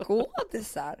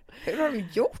skådisar. Hur har de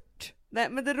gjort? Nej,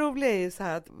 men det roliga är ju så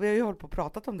här att vi har ju hållit på och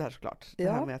pratat om det här såklart.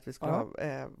 Det här med att vi skulle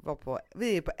vara på,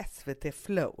 vi är på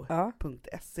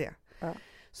svtflow.se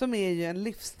som är ju en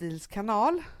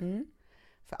livsstilskanal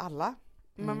för alla.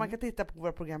 Men man kan titta på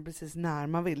våra program precis när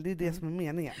man vill. Det är det som är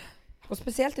meningen. Och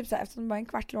speciellt typ så här, eftersom de bara är en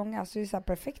kvart långa, så är det så här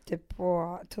perfekt typ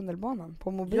på tunnelbanan,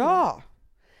 på mobilen. Ja!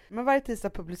 Men varje tisdag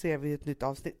publicerar vi ett nytt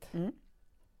avsnitt.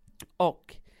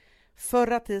 Och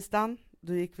förra tisdagen,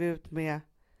 då gick vi ut med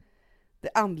det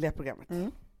andliga programmet.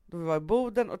 Då vi var i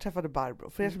Boden och träffade Barbro.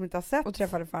 För er som inte har sett... Och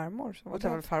träffade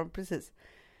farmor. Precis.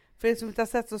 För er som inte har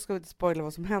sett så ska vi inte spoila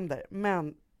vad som händer.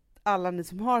 Men alla ni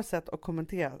som har sett och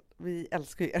kommenterat, vi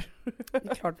älskar er. Det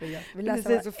är klart vi gör. Vi läser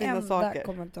läser varenda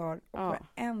kommentar och Ja.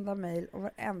 varenda mejl och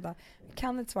varenda... Vi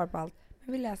kan inte svara på allt,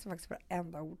 men vi läser faktiskt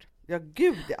varenda ord. Ja,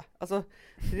 gud ja. Alltså,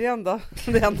 det är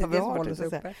det enda vi har. Oss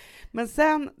uppe. Men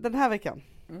sen den här veckan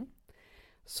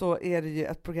så är det ju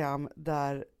ett program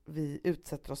där vi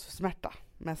utsätter oss för smärta.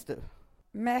 Mest du.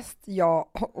 Mest jag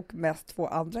och mest 2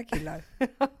 andra killar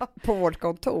på vårt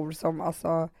kontor som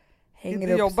alltså hänger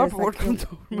inte upp jobbar sig på vårt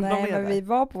kontor. Nej, men vi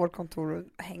var på vårt kontor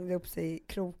och hängde upp sig i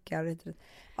krokar.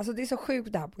 Alltså det är så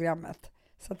sjukt det här programmet.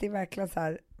 Så att det är verkligen så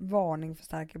här varning för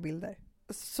starka bilder.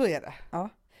 Så är det. Ja.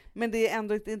 Men det är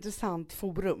ändå ett intressant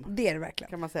forum. Det är det verkligen.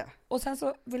 Kan man säga. Och sen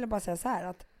så vill jag bara säga så här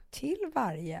att till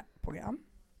varje program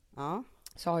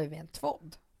så har vi en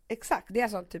tvådd. Exakt. Det är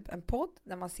alltså typ en podd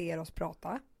där man ser oss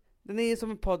prata. Den är ju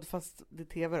som en podd fast det är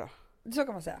tv då. Så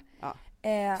kan man säga.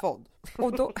 Ja. Tvådd.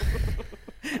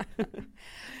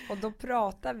 Och då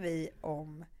pratar vi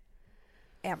om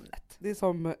ämnet. Det är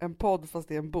som en podd fast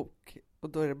det är en bok. Och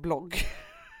då är det blogg.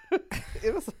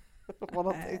 Är det så? Man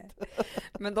har tänkt.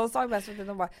 Men de sa ju mest att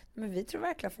de bara, men vi tror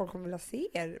verkligen att folk kommer vilja se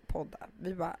er podda.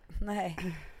 Vi bara, nej,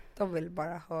 de vill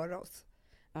bara höra oss.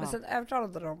 Men sen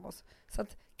övertalade de oss. Så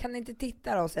att, kan ni inte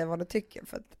titta då och säga vad ni tycker?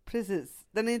 För att... Precis.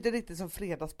 Den är inte riktigt som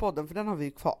Fredagspodden, för den har vi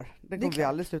ju kvar. Den kommer vi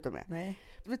aldrig sluta med. Nej.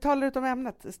 Vi talar ut om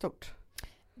ämnet i stort.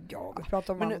 Ja, vi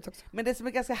pratar om annat också. Men det som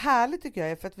är ganska härligt tycker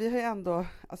jag är för att vi har ju ändå,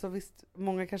 alltså visst,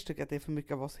 många kanske tycker att det är för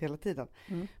mycket av oss hela tiden.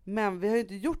 Men vi har ju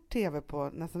inte gjort tv på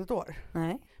nästan ett år.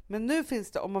 Nej. Men nu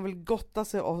finns det, om man vill gotta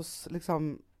sig oss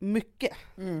liksom mycket,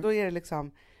 då är det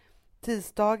liksom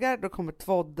tisdagar, då kommer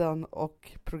tvådden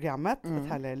och programmet, ett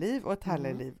härligare liv och ett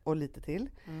härligare liv och lite till.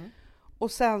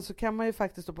 Och sen så kan man ju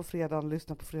faktiskt då på fredagen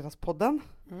lyssna på Fredagspodden.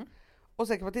 Och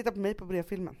sen kan man titta på mig på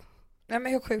brevfilmen. Nej,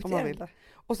 men hur sjukt är det?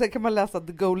 Och sen kan man läsa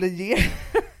The Golden Year.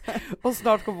 Och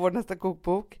snart kommer vår nästa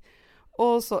kokbok.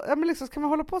 Och så, ja men liksom kan man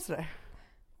hålla på sådär.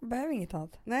 Man behöver inget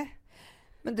annat. Nej,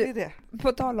 men det är det.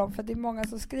 På tal om, för det är många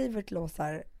som skriver till oss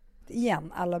här,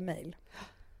 igen, alla mejl.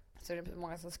 Så det är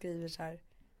många som skriver så här,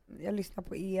 jag lyssnar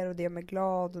på er och det är mig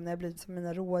glad och när jag blivit som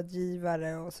mina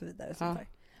rådgivare och så vidare. Sånt där.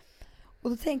 Och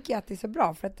då tänker jag att det är så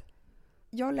bra, för att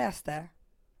jag läste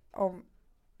om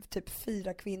typ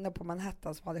 4 kvinnor på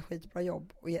Manhattan som hade skitbra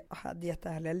jobb och hade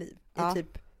jättehärliga liv. Ja. I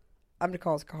typ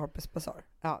amerikanska Harper's Bazaar.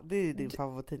 Ja, det är din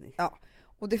favorittidning. Ja,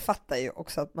 och det fattar ju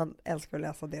också att man älskar att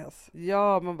läsa deras.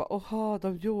 Ja, man bara,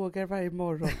 de yogar varje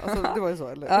morgon. Alltså, det var ju så,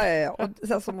 eller? Ja. Och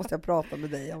sen så måste jag prata med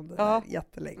dig om det där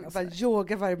jättelänge. Bara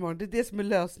yoga varje morgon, det är det som är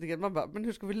lösningen. Man bara, men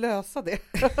hur ska vi lösa det?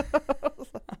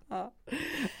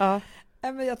 Ja.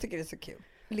 Nej, men jag tycker det är så kul.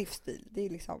 Livsstil, det är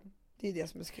liksom, det är det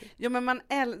som är så kul. Ja, men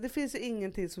det finns ju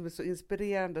ingenting som är så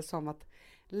inspirerande som att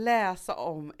läsa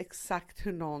om exakt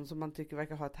hur någon som man tycker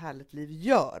verkar ha ett härligt liv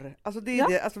gör. Alltså det är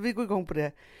det, alltså vi går igång på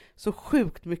det så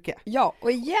sjukt mycket. Ja,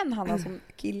 och igen Hanna, som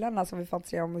killarna som vi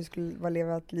fantiserar om hur vi skulle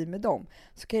leva ett liv med dem,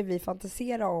 så kan vi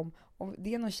fantisera om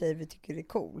det är någon tjej vi tycker är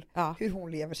cool, hur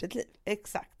hon lever sitt liv.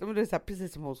 Exakt, men det är så här,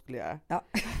 precis som hon skulle göra. Ja.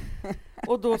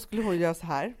 Och då skulle hon göra så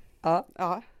här.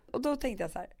 Ja. Och då tänkte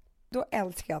jag så här, då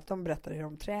älskar jag att de berättar hur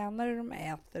de tränar, hur de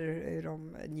äter, hur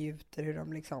de njuter, hur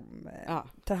de liksom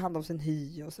tar hand om sin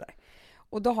hy och sådär.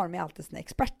 Och då har de ju alltid sina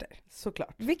experter.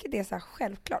 Såklart. Vilket är så här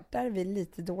självklart. Där är vi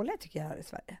lite dåliga tycker jag här i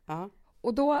Sverige. Ja.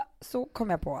 Och då så kom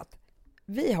jag på att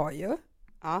vi har ju,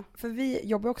 för vi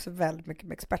jobbar också väldigt mycket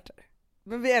med experter.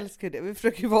 Men vi älskar det. Vi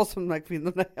försöker ju vara som de här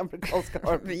kvinnorna i amerikanska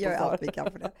Harper's. Vi gör allt vi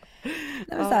kan för det. Nej,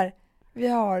 men så här, vi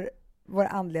har våra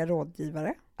andliga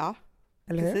rådgivare. Ja,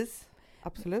 eller precis. Hur?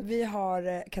 Absolut. Vi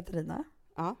har Katarina.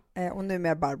 Ja. Och nu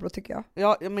med Barbro tycker jag.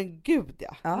 Ja, men gud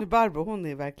ja. Nu Barbro, hon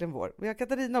är verkligen vår. Vi har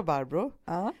Katarina och Barbro.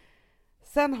 Ja.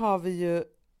 Sen har vi ju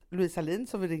Louise Hallin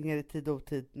som vi ringer i tid och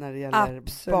otid när det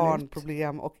gäller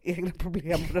barnproblem och egna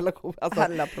problem och relation. Alltså,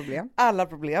 alla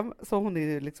problem. Så hon är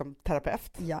ju liksom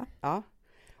terapeut. Ja.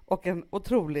 Och en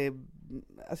otrolig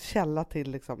källa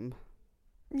till liksom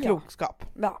klokskap.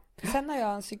 Ja. Sen har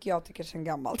jag en psykiatriker sedan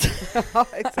gammalt. Ja,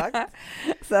 exakt.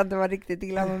 Så det var riktigt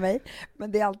illa med mig.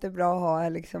 Men det är alltid bra att ha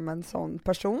liksom en sån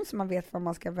person så man vet var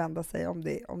man ska vända sig om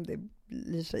det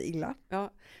blir så illa.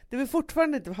 Ja. Det vi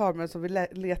fortfarande inte har men som vi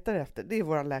letar efter, det är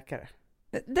våran läkare.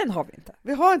 Den har vi inte.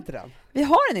 Vi har inte den. Vi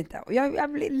har den inte. Och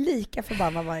jag blir lika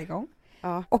förbannad varje gång.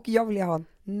 Ja. Och jag vill ju ha en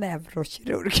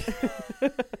neurokirurg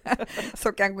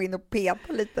som kan gå in och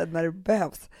peta lite när det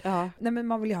behövs. Ja. Nej, men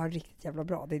man vill ju ha riktigt jävla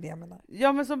bra, det är det jag menar.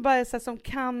 Ja, men som bara är så här, som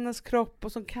kan ens kropp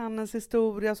och som kan ens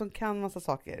historia och som kan massa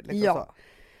saker. Liksom ja.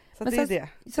 Så det är det.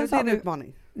 Så det är en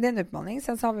utmaning. Det är en utmaning.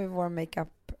 Sen så har vi vår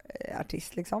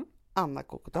makeup-artist liksom. Anna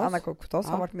Kokotos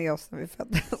har varit med oss när vi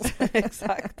föddes.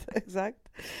 Exakt.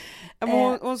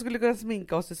 Hon skulle kunna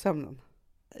sminka oss i sömnen.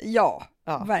 Ja,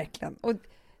 verkligen. Och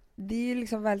det är ju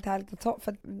liksom väldigt härligt att ta,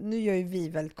 för att nu gör ju vi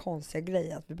väldigt konstiga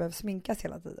grejer att vi behöver sminkas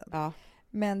hela tiden. Ja.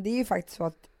 Men det är ju faktiskt så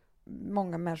att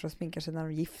många människor sminkar sig när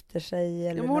de gifter sig.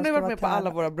 Eller hon har varit med på alla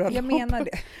våra bröllop. Jag menar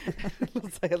det. Det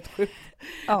låter helt sjukt.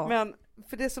 Ja. Men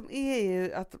för det som är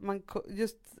ju att man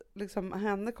just liksom,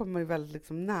 henne kommer ju väldigt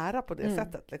liksom nära på det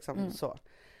sättet. Liksom, så.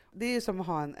 Det är ju som att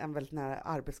ha en väldigt nära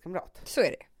arbetskamrat. Så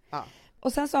är det. Ja.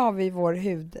 Och sen så har vi vår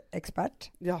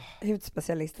hudexpert,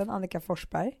 hudspecialisten Annika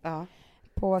Forsberg. Ja.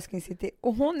 På Skin City.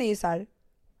 Och hon är ju så här,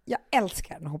 jag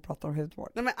älskar när hon pratar om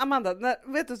hudvård. Nej men Amanda,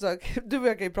 vet du så, du och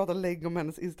jag kan ju prata länge om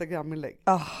hennes Instagram-inlägg.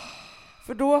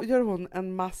 För då gör hon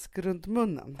en mask runt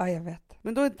munnen. Ja, jag vet.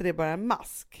 Men då är inte det bara en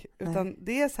mask, utan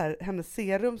det är så här hennes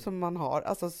serum som man har,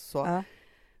 alltså så,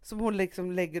 som hon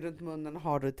liksom lägger runt munnen och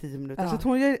har då i 10 minuter. Så att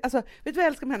hon gör, alltså, vet du vad jag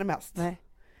älskar med henne mest? Nej.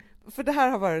 För det här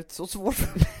har varit så svårt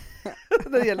för mig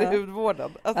när det gäller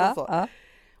hudvården. Alltså så.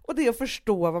 Och det är att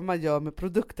förstå vad man gör med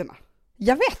produkterna.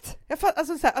 Jag vet!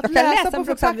 Alltså så här, att jag kan läsa på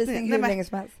förpackningen hur länge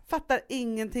som helst. Fattar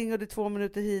ingenting och det är 2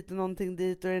 minuter hit och någonting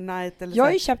dit och det är night eller jag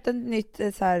har ju köpt en nytt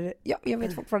så här, jag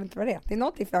vet fortfarande inte vad det är. Det är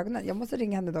någonting för ögonen. Jag måste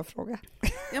ringa henne då och fråga.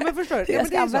 Ja men förstår du? Jag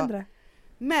ska använda det.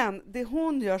 Men det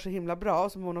hon gör så himla bra,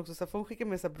 som hon också sa, för hon skickar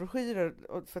med så här broschyrer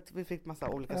för att vi fick massa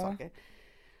olika saker.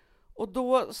 Och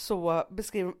då så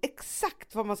beskriver de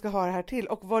exakt vad man ska ha det här till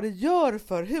och vad det gör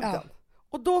för huden. Ja.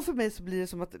 Och då för mig så blir det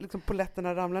som att liksom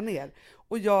poletterna ramlar ner.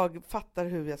 Och jag fattar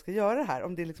hur jag ska göra det här.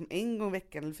 Om det är liksom 1 gång i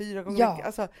veckan eller 4 gånger i veckan.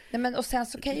 Alltså, nej, men och sen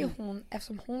så kan ju hon,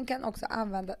 eftersom hon kan också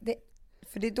använda det,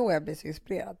 för det är då jag blir så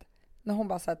inspirerad. När hon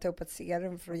bara så här, tar upp ett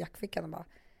serum från jackfickan och bara,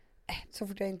 så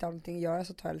fort jag inte har någonting att göra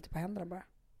så tar jag lite på händerna bara.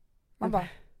 Man bara,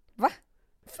 va?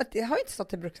 För det har ju inte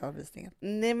stått i bruksanvisningen.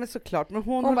 Nej men såklart. Men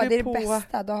hon bara, det är på... det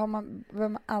bästa. Då behöver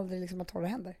man aldrig liksom ha torra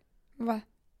händer. Hon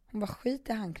bara skit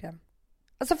i handkräm.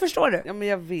 Alltså förstår du? Ja men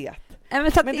jag vet. Men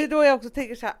det är då jag också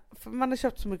tänker så här, för man har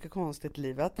köpt så mycket konstigt i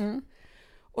livet.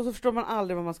 Och så förstår man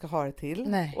aldrig vad man ska ha det till.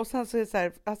 Nej. Och sen så är det så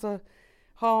här, alltså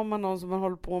har man någon som man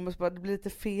håller på med så bara, det blir lite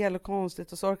fel och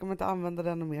konstigt och så orkar man inte använda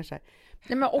den och mer så här.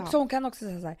 Nej men också hon kan också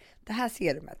säga så här, det här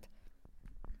serumet.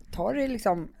 Tar det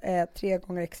liksom 3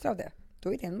 gånger extra av det,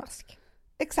 då är det en mask.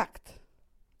 Exakt.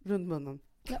 Runt munnen.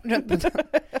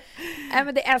 Nej,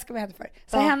 men det älskar vi henne för.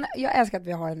 Så jag älskar att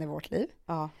vi har henne i vårt liv.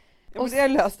 Ja. Men det har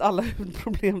löst alla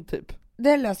hudproblem typ. Det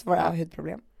har löst våra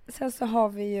hudproblem. Sen så har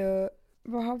vi ju...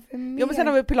 Vad har vi mer? Ja, men sen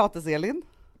har vi Pilates-Elin.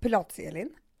 Pilates-Elin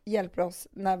hjälper oss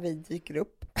när vi dyker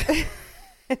upp.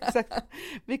 Exakt.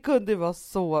 Vi kunde ju vara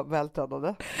så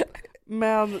vältränade.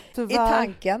 Men tyvärr...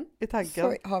 I tanken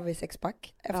så har vi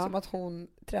sexpack. Eftersom att hon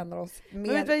tränar oss mer.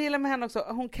 Men vet du vad jag gillar med henne också?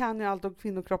 Hon kan ju allt om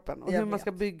kvinnokroppen. Och hur man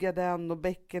ska bygga den och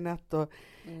bäckenet och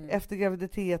efter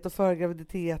graviditet och före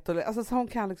graviditet. Och, alltså, så hon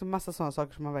kan liksom massa sådana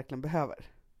saker som man verkligen behöver.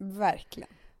 Verkligen.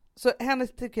 Så henne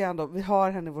tycker jag ändå, vi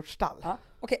har henne i vårt stall. Ja.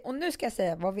 Okej, och nu ska jag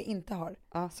säga vad vi inte har.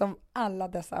 Ja. Som alla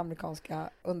dessa amerikanska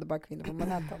underbara kvinnor på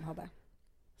Manhattan hade.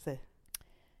 Säg.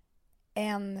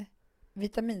 En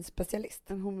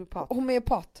vitaminspecialist. En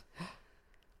homeopat.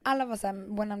 Alla var så här,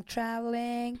 when I'm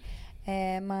traveling,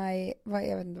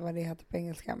 jag vet inte vad det heter på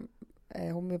engelska,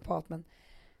 homeopat, men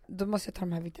då måste jag ta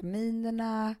de här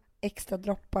vitaminerna, extra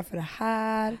droppar för det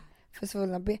här, för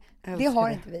svullna ben. Det har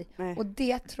inte vi. Nej. Och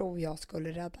det tror jag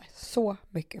skulle rädda så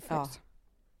mycket för oss.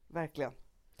 Verkligen.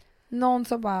 Någon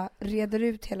som bara reder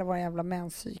ut hela vår jävla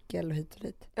menscykel och hit och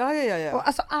dit. Ja. Och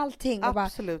alltså allting. Och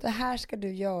absolut. Bara, det här ska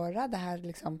du göra. Det här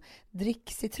liksom,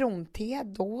 drick citronte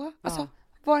då. Alltså,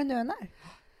 vad det nu än är.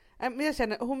 Men jag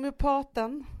känner,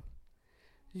 homeopaten,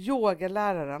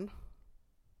 yogaläraren.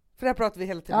 För där pratar vi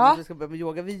hela tiden om att vi ska börja med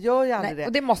yoga. Vi gör ju aldrig det.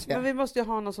 Och det måste vi. Men vi måste ju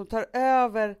ha någon som tar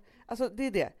över. Alltså det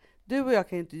är det. Du och jag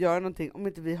kan ju inte göra någonting om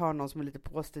inte vi har någon som är lite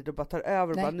påstridig och bara tar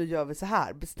över och bara, nu gör vi så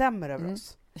här. Bestämmer över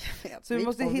oss. Så vi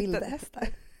måste hitta vildhästar.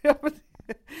 Ja,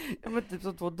 men typ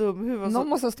som två dumhuvuden. Någon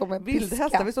måste stå med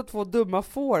vildhästar, vi står två dumma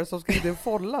får som ska in i en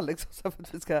folla liksom, så för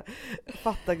att vi ska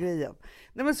fatta grejen.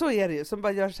 Nej, men så är det ju, som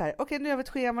bara gör så här. Okej, nu har vi ett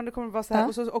schema, nu kommer det vara så här.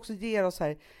 Och så också ger oss så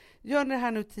här. Gör ni det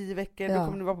här nu 10 veckor, då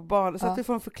kommer ni vara på barn. Så att vi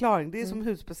får en förklaring. Det är som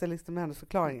hudspecialisten med hennes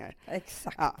förklaringar.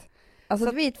 Exakt. Alltså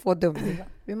att vi är två dumma.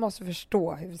 Vi måste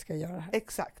förstå hur vi ska göra det här.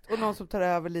 Exakt. Och någon som tar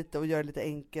över lite och gör det lite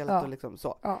enkelt och liksom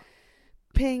så.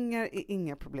 Pengar är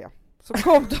inga problem. Så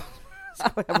kom då.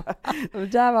 Och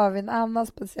där var vi en annan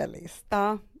specialist.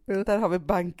 Ja, där har vi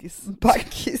bankis.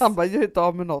 Han bara, gör inte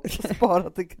av med något och spara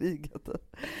till kriget.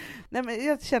 Nej, men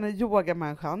jag känner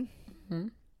yogamänniskan.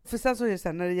 För sen så är det så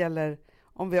här, när det gäller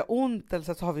om vi har ont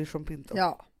eller så har vi Pinto.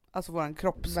 Ja. Alltså våran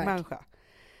kroppsmänniska.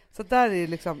 Så där är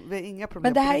liksom, vi har inga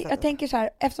problem. Men det här, jag tänker så här,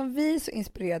 eftersom vi är så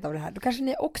inspirerade av det här, då kanske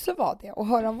ni också var det och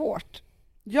hör om vårt.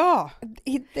 Ja,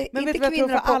 inte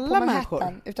kvinnorna på alla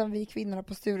Manhattan, utan vi kvinnorna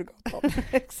på Sturegatan.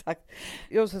 Exakt.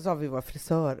 Och så har vi våra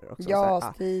frisörer också. Ja,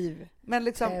 så Steve. Men,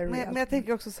 liksom, men jag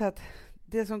tänker också så här att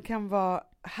det som kan vara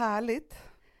härligt,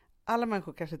 alla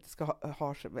människor kanske inte ska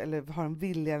ha en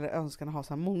vilja eller önskan att ha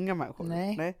så här många människor.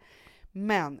 Nej.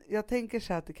 Men jag tänker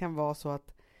så här att det kan vara så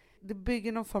att det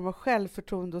bygger någon form av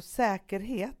självförtroende och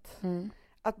säkerhet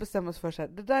att bestämma sig för så här,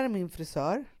 det där är min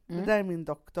frisör, det där är min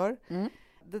doktor,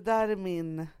 det där är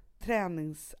min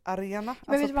träningsarena.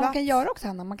 Men vet du vad man kan göra också,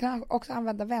 Hanna? Man kan också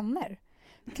använda vänner.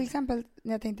 Till exempel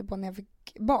när jag tänkte på när jag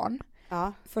fick barn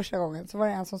första gången, så var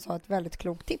det en som sa ett väldigt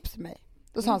klokt tips till mig.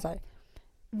 Då sa han så här,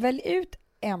 välj ut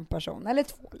en person, eller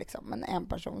två liksom, men en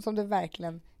person som du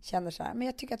verkligen känner så här, men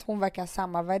jag tycker att hon verkar ha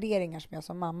samma värderingar som jag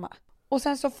som mamma. Och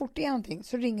sen så fort det är någonting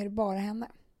så ringer du bara henne.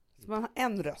 Så man har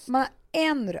en röst. Man har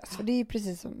en röst, för det är ju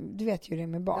precis som, du vet ju det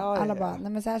med barn. Alla bara,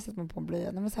 nej men så här sätter man på en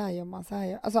blöja, nej men så här gör man, så här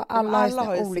gör. Alltså alla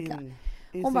har ju olika.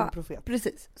 Hon bara, profet.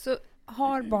 Precis. Så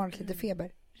har barnet lite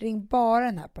feber, ring bara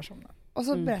den här personen. Och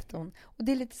så berättar hon. Och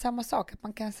det är lite samma sak, att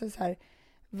man kanske så här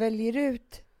väljer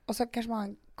ut, och så kanske man har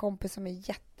en kompis som är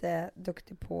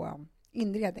jätteduktig på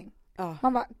inredning.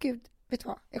 Man bara, gud, vet du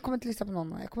vad? Jag kommer inte lyssna på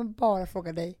någon. Jag kommer bara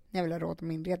fråga dig när jag vill ha råd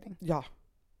om inredning. Ja.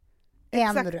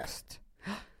 En röst.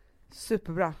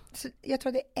 Superbra. Så jag tror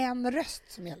att det är en röst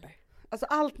som gäller. Alltså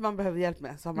allt man behöver hjälp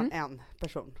med så har man en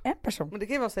person. En person. Men det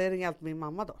kan ju vara så att jag ringer alltid min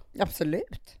mamma då.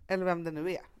 Absolut. Eller vem det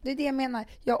nu är. Det är det jag menar.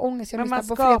 Jag har ångest, jag lyssnar på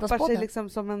Fredagspodden. Men man skapar sig liksom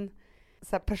som en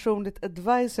så här personligt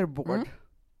advisor board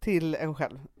till en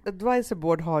själv. Advisor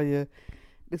board har ju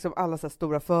liksom alla så här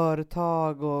stora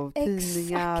företag och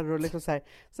tidningar och liksom så här.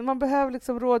 Så man behöver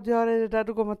liksom rådgöra i det där,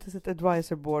 då går man till sitt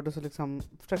advisor board och så liksom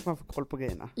försöker man få koll på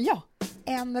grejerna. Ja,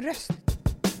 en röst.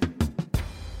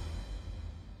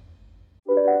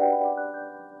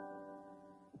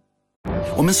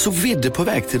 Om en så vidde på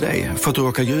väg till dig för att du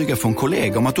råkar ljuga för en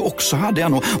kollega om att du också hade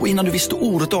en, och innan du visste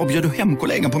ordet av bjöd du hem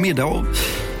kollegan på middag och...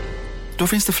 Då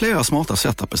finns det flera smarta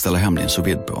sätt att beställa hem din sous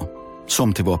vide på.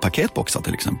 Som till våra paketboxar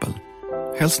till exempel.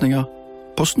 Hälsningar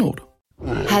Postnord.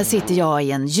 Här sitter jag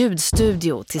i en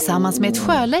ljudstudio tillsammans med ett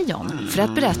sjölejon för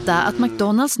att berätta att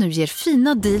McDonald's nu ger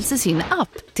fina deals i sin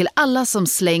app till alla som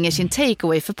slänger sin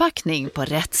takeaway-förpackning på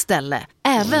rätt ställe.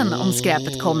 Även om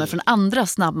skräpet kommer från andra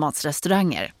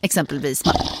snabbmatsrestauranger, exempelvis.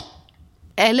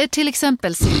 Eller till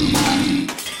exempel...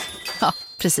 Ja,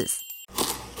 precis.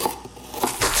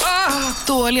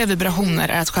 Dåliga vibrationer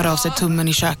är att skära av sig tummen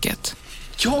i köket.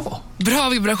 Ja! Bra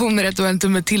vibrationer är att du har en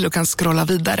tumme till och kan scrolla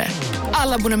vidare.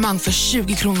 Alla abonnemang för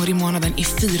 20 kronor i månaden i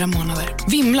 4 månader.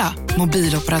 Vimla!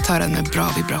 Mobiloperatören med bra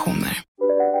vibrationer.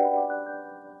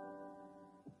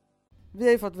 Vi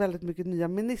har ju fått väldigt mycket nya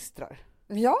ministrar.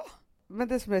 Ja. Men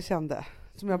det som jag kände,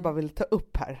 som jag bara vill ta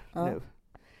upp här nu,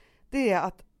 det är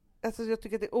att alltså, jag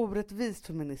tycker att det är orättvist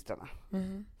för ministrarna.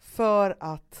 För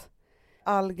att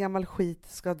all gammal skit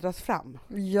ska dras fram.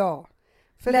 Ja.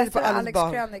 För läste du Alex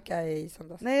krönika i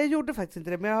söndags? Nej, jag gjorde faktiskt inte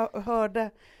det, men jag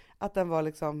hörde att den var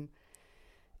liksom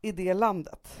i det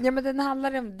landet. Ja, men den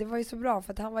handlade om, det var ju så bra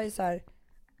för att han var ju så här,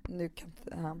 nu kan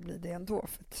inte han bli det ändå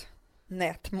för att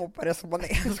nätmobbare som man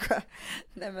är.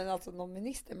 Nej, men alltså någon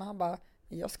minister, men han bara,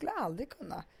 jag skulle aldrig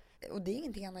kunna. Och det är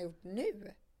ingenting han har gjort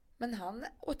nu. Men han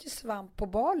åt ju svamp på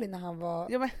Bali när han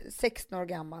var 16 år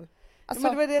gammal. Alltså,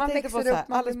 men det var det jag tänkte på, så här,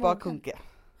 alldeles bara kunke.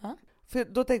 Ha? För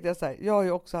då tänkte jag så här, jag har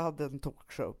ju också hade en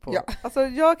talkshow på. Ja. Alltså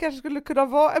jag kanske skulle kunna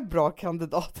vara en bra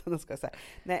kandidat, ska jag säga.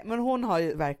 Nej, men hon har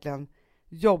ju verkligen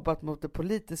jobbat mot det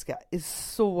politiska i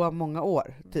så många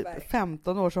år. Typ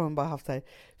 15 år så har hon bara haft så här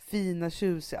fina,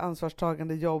 tjusiga,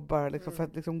 ansvarstagande jobb bara liksom för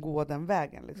att liksom gå den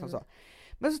vägen. Liksom så.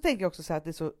 Men så tänker jag också så här att det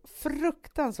är så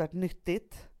fruktansvärt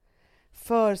nyttigt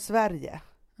för Sverige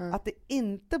att det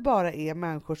inte bara är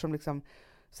människor som liksom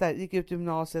så här, gick ut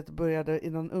gymnasiet och började i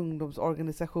någon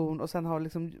ungdomsorganisation och sen har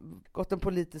liksom gått den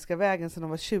politiska vägen sedan de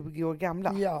var 20 år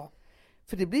gamla. Ja.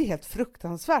 För det blir helt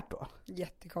fruktansvärt då.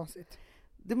 Jättekonstigt.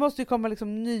 Det måste ju komma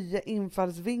liksom nya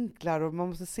infallsvinklar och man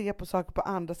måste se på saker på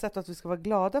andra sätt och att vi ska vara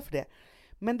glada för det.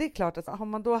 Men det är klart att har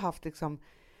man då haft liksom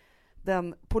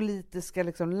den politiska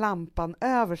liksom lampan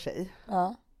över sig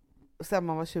sen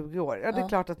man var 20 år, det är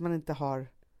klart att man inte har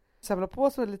samlat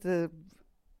på sig lite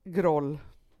groll.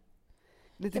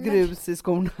 Lite grus i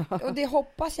skorna. Och det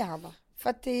hoppas jag, Hanna. För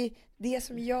att det är det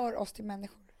som gör oss till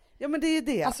människor. Ja, men det är ju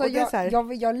det. Alltså, och det är så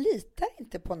här... jag litar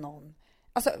inte på någon.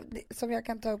 Alltså, som jag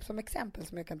kan ta upp som exempel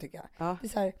som jag kan tycka. Det är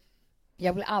så här,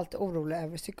 jag blir alltid orolig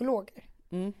över psykologer.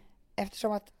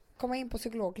 Eftersom att komma in på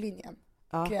psykologlinjen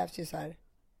krävs ju så här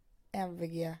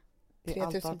MVG,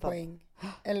 3000 poäng.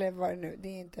 Eller vad det nu, det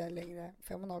är inte längre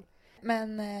 5,0.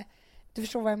 Men du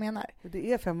förstår vad jag menar.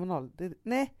 Det är 5,0.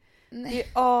 Nej, det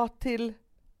är A till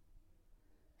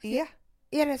E.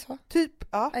 Är det så? Typ,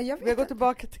 vi har gått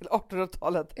tillbaka till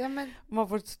 1800-talet. Ja, men... Man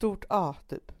får ett stort A,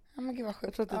 typ. Ja, men gud vad sjukt.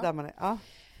 Jag tror att det är där man är. Ja.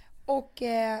 Och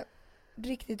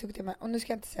riktigt duktiga människor. Och nu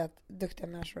ska jag inte säga att duktiga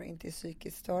människor inte är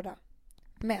psykiskt störda.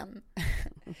 Men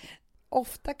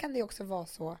ofta kan det också vara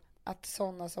så att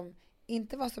sådana som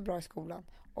inte var så bra i skolan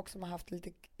och som har haft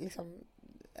lite liksom,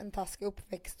 en taskig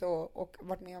uppväxt och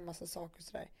varit med om massa saker och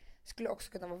sådär, skulle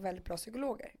också kunna vara väldigt bra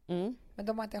psykologer. Men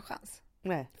de har inte en chans.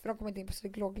 Nej. För de kommer inte in på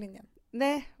psykologlinjen.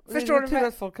 Nej. Förstår du? Tur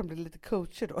att folk kan bli lite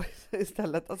coacher då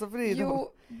istället. Alltså för det är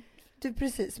du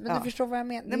precis. Men du förstår vad jag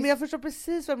menar. Nej, men jag förstår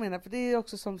precis vad jag menar. För det är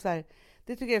också som så här,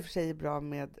 det tycker jag i och för sig är bra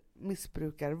med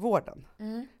missbrukarvården.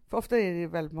 För ofta är det ju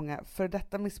väldigt många för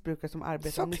detta missbrukare som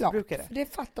arbetar med missbrukare. För det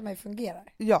fattar man ju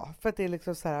fungerar. Ja, för att det är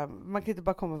liksom så här, man kan inte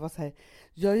bara komma och vara så här,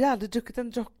 jag har ju aldrig druckit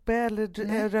en droppe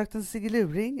eller rökt en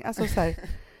cigaluring. Alltså så här,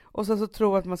 och så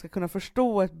tro att man ska kunna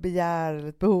förstå ett begär eller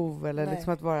ett behov eller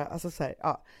liksom att vara, alltså så här,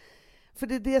 ja. För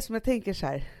det är det som jag tänker så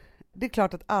här, det är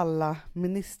klart att alla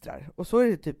ministrar, och så är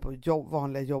det typ på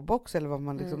vanliga jobb också, eller vad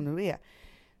man liksom nu är,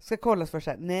 ska kollas för så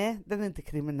här, nej, den är inte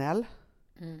kriminell.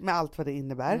 Med allt vad det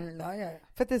innebär.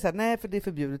 För att det är så här, nej, för det är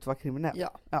förbjudet att vara kriminell.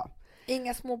 Ja.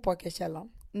 Inga små pojkar i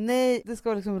källan. Nej, det ska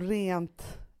vara liksom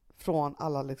rent från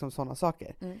alla liksom sådana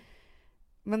saker.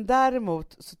 Men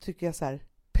däremot så tycker jag så här,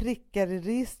 prickar i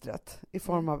registret i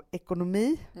form av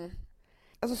ekonomi.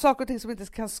 Alltså saker och ting som inte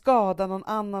kan skada någon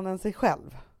annan än sig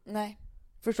själv. Nej.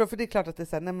 Förstår, för det är klart att det är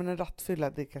så här, nej men en rattfylla,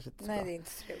 det är kanske inte så bra. Nej, det är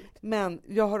inte så trevligt. Men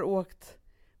jag har åkt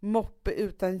moppe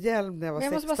utan hjälm när jag var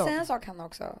 16. Men jag måste bara säga en sak, Hanna,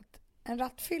 också. En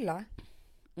rattfylla,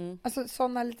 alltså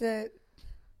sådana lite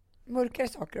mörkare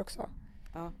saker också,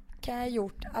 kan ha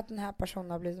gjort att den här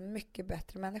personen har blivit en mycket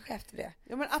bättre människa efter det.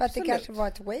 Ja, men för att det kanske var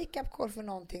ett wake-up call för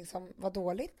någonting som var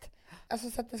dåligt.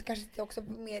 Alltså så att det kanske också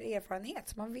mer erfarenhet,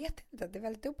 så man vet inte, det är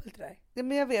väldigt dubbelt det där. Ja,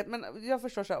 men jag vet, men jag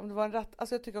förstår så här, om det var en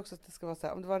alltså jag tycker också att det ska vara så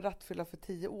här, om det var en rattfylla för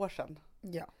 10 år sedan.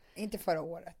 Ja, inte förra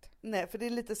året. Nej, för det är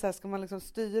lite så här, ska man liksom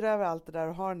styra över allt det där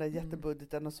och ha den där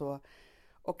jättebudgeten och så.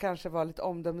 och kanske vara lite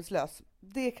omdömeslös.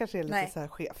 Det kanske är lite så här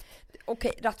skevt.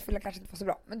 Okej, rattfylla kanske inte var så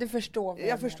bra, men du förstår vad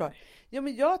jag förstår. Ja,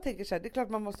 men jag tänker så här, det är klart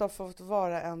man måste ha fått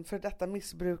vara en för detta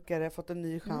missbrukare, fått en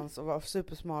ny chans och vara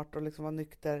supersmart och liksom vara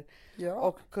nykter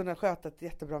och kunna sköta ett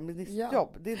jättebra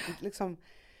ministerjobb. Det är inte liksom.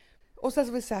 Och sen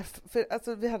så vi så här, för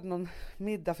alltså vi hade någon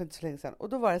middag för inte så länge sedan och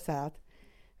då var det så här att,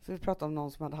 för vi pratade om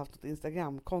någon som hade haft ett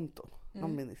Instagramkonto,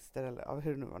 någon minister eller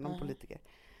hur det nu var, någon politiker.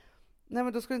 Nej,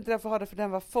 men då skulle inte därför ha det, för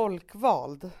den var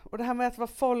folkvald. Och det här med att vara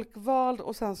folkvald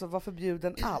och sen så var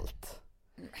förbjuden allt.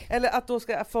 Eller att då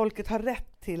ska folket ha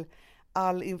rätt till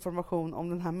all information om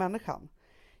den här människan.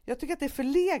 Jag tycker att det är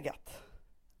förlegat.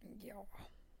 Ja.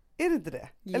 Är det inte det?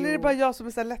 Jo. Eller är det bara jag som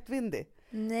är så här lättvindig?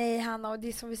 Nej, Hanna, och det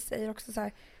är som vi säger också så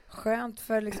här, skönt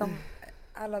för liksom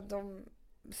alla de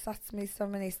statsministrar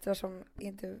och ministrar som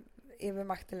inte är vid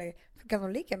makten längre. För kan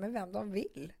de ligga med vem de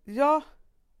vill? Ja.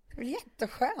 Det är väl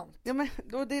jätteskönt. Ja, men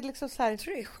då det är liksom så här. Jag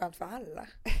tror det är skönt för alla.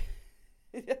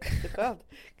 Jätteskönt.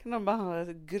 Kan de bara ha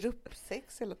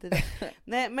gruppsex hela tiden?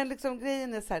 Nej, men liksom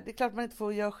grejen är så här, det är klart man inte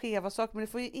får göra skeva saker, men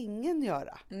det får ju ingen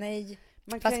göra. Nej,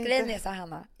 man fast kan grejen inte. är så här,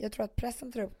 Hanna, jag tror att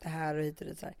pressen tar upp det här och hit och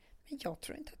dit så här. Men jag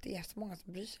tror inte att det är så många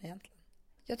som bryr sig egentligen.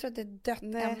 Jag tror att det är ett dött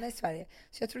ämne i Sverige.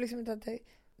 Så jag tror liksom inte att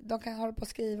de kan hålla på att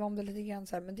skriva om det lite grann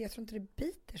så här, men jag tror inte det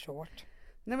biter så hårt.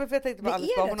 Nej, men för jag tänkte på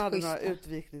Alice Bah, hon hade några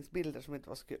utvikningsbilder som inte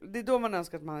var så kul. Det är då man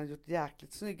önskar att man hade gjort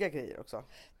jäkligt snygga grejer också.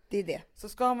 Det är det. Så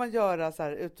ska man göra så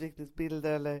här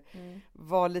utvikningsbilder eller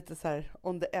vara lite så här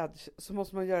on the edge, så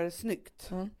måste man göra det snyggt.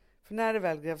 För när det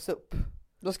väl grävs upp,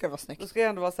 då ska det vara snyggt. Då ska jag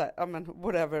ändå vara så här, ja men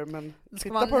whatever, men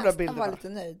titta på de där bilderna. Vara lite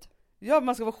nöjd. Ja,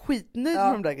 man ska vara skitnöjd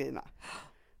med de där grejerna.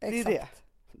 Det är Exakt.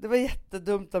 det. Det var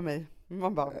jättedumt av mig.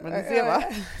 Man bara, men ni ser va?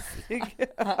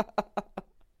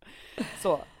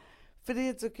 Så. För det är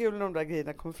inte så kul när de där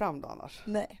grejerna kommer fram då annars.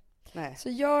 Nej. Nej. Så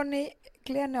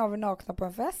klär ni av er nakna på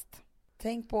en fest.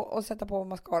 Tänk på att sätta på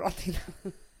mascara till.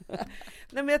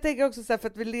 Nej, men jag tänker också så här, för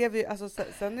att vi lever ju, alltså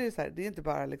sen är det så här, det är inte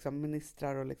bara liksom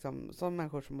ministrar och liksom sådana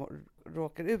människor som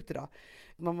råkar ut idag.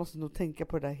 Man måste nog tänka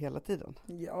på det där hela tiden.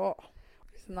 Ja.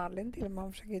 Det finns en anledning till att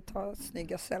man försöker ta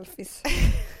snygga selfies.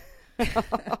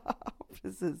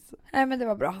 Precis. Nej, men det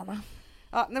var bra, Hanna.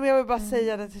 Ja, nej, men jag vill bara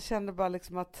säga det, jag kände bara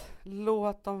liksom att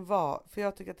låt dem vara, för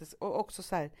jag tycker att det, och också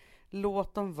så här,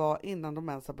 låt dem vara innan de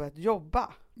ens har börjat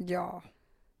jobba. Ja.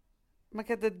 Man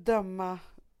kan inte döma.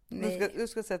 Nej. Du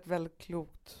ska säga ett väldigt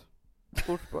klokt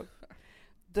ordspråk.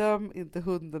 Döm inte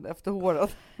hunden efter håren.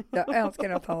 Jag önskar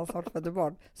att Hanna snart födde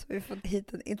barn, så vi får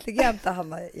hit en intelligenta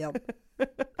Hanna igen.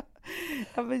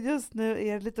 Ja, men just nu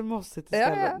är det lite mossigt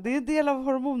istället. Ja. Det är en del av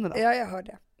hormonerna. Ja, jag hör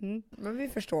det. Men vi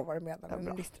förstår vad du menar med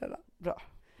ministrarna. Bra.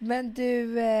 Men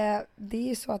du, det är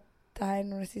ju så att det här är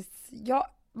nog sist. Ja,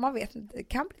 man vet inte. Det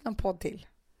kan bli någon podd till.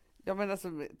 Ja, men alltså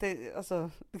det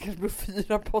kanske blir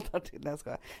 4 poddar till.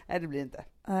 Nej, det blir inte.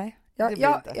 Nej,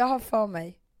 jag har för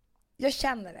mig. Jag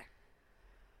känner det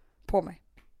på mig.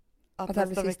 Att det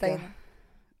blir sista innan.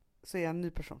 Så är jag en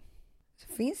ny person. Så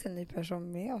finns en ny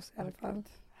person med oss i alla fall.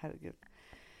 Herregud.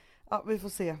 Ja, vi får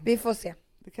se. Vi får se.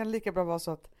 Det kan lika bra vara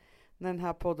så att när den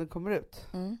här podden kommer ut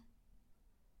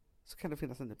så kan det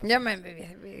finnas en ny person. Ja, men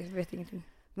vi vet ingenting.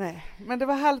 Nej, men det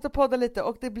var härligt att podda lite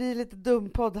och det blir lite dum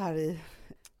podd här i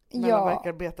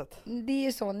mellanverkarbetet. Det är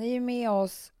ju så. Ni är med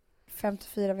oss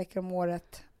 54 veckor om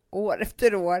året, år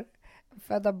efter år.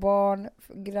 Födda barn,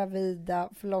 gravida,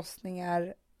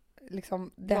 förlossningar,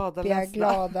 liksom deppiga,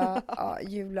 glada,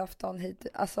 julafton hit.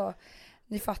 Alltså,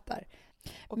 ni fattar.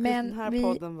 Och men den här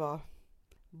podden var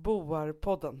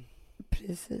Boarpodden.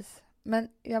 Precis. Men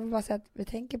jag vill bara säga att vi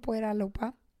tänker på er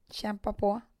allihopa. Kämpa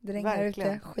på. Det regnar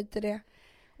ute. Skit i det.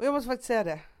 Och jag måste faktiskt säga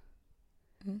det.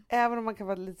 Även om man kan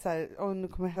vara lite så här, nu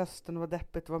kommer hösten och vara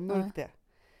deppigt och vara mörkt det.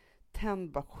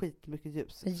 Tänd bara skitmycket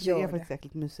ljus. Det är faktiskt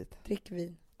jäkligt mysigt. Drick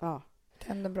vin. Ja.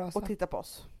 Tänd en brasa. Och titta på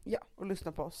oss. Ja. Och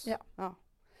lyssna på oss. Ja.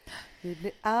 Vi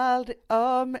blir aldrig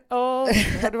av med oss.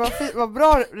 Det var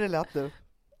bra det lät nu.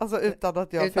 Alltså utan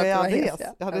att jag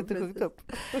hade inte sjungit upp.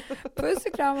 Puss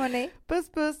och kram, hörni.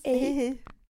 Puss. Hej.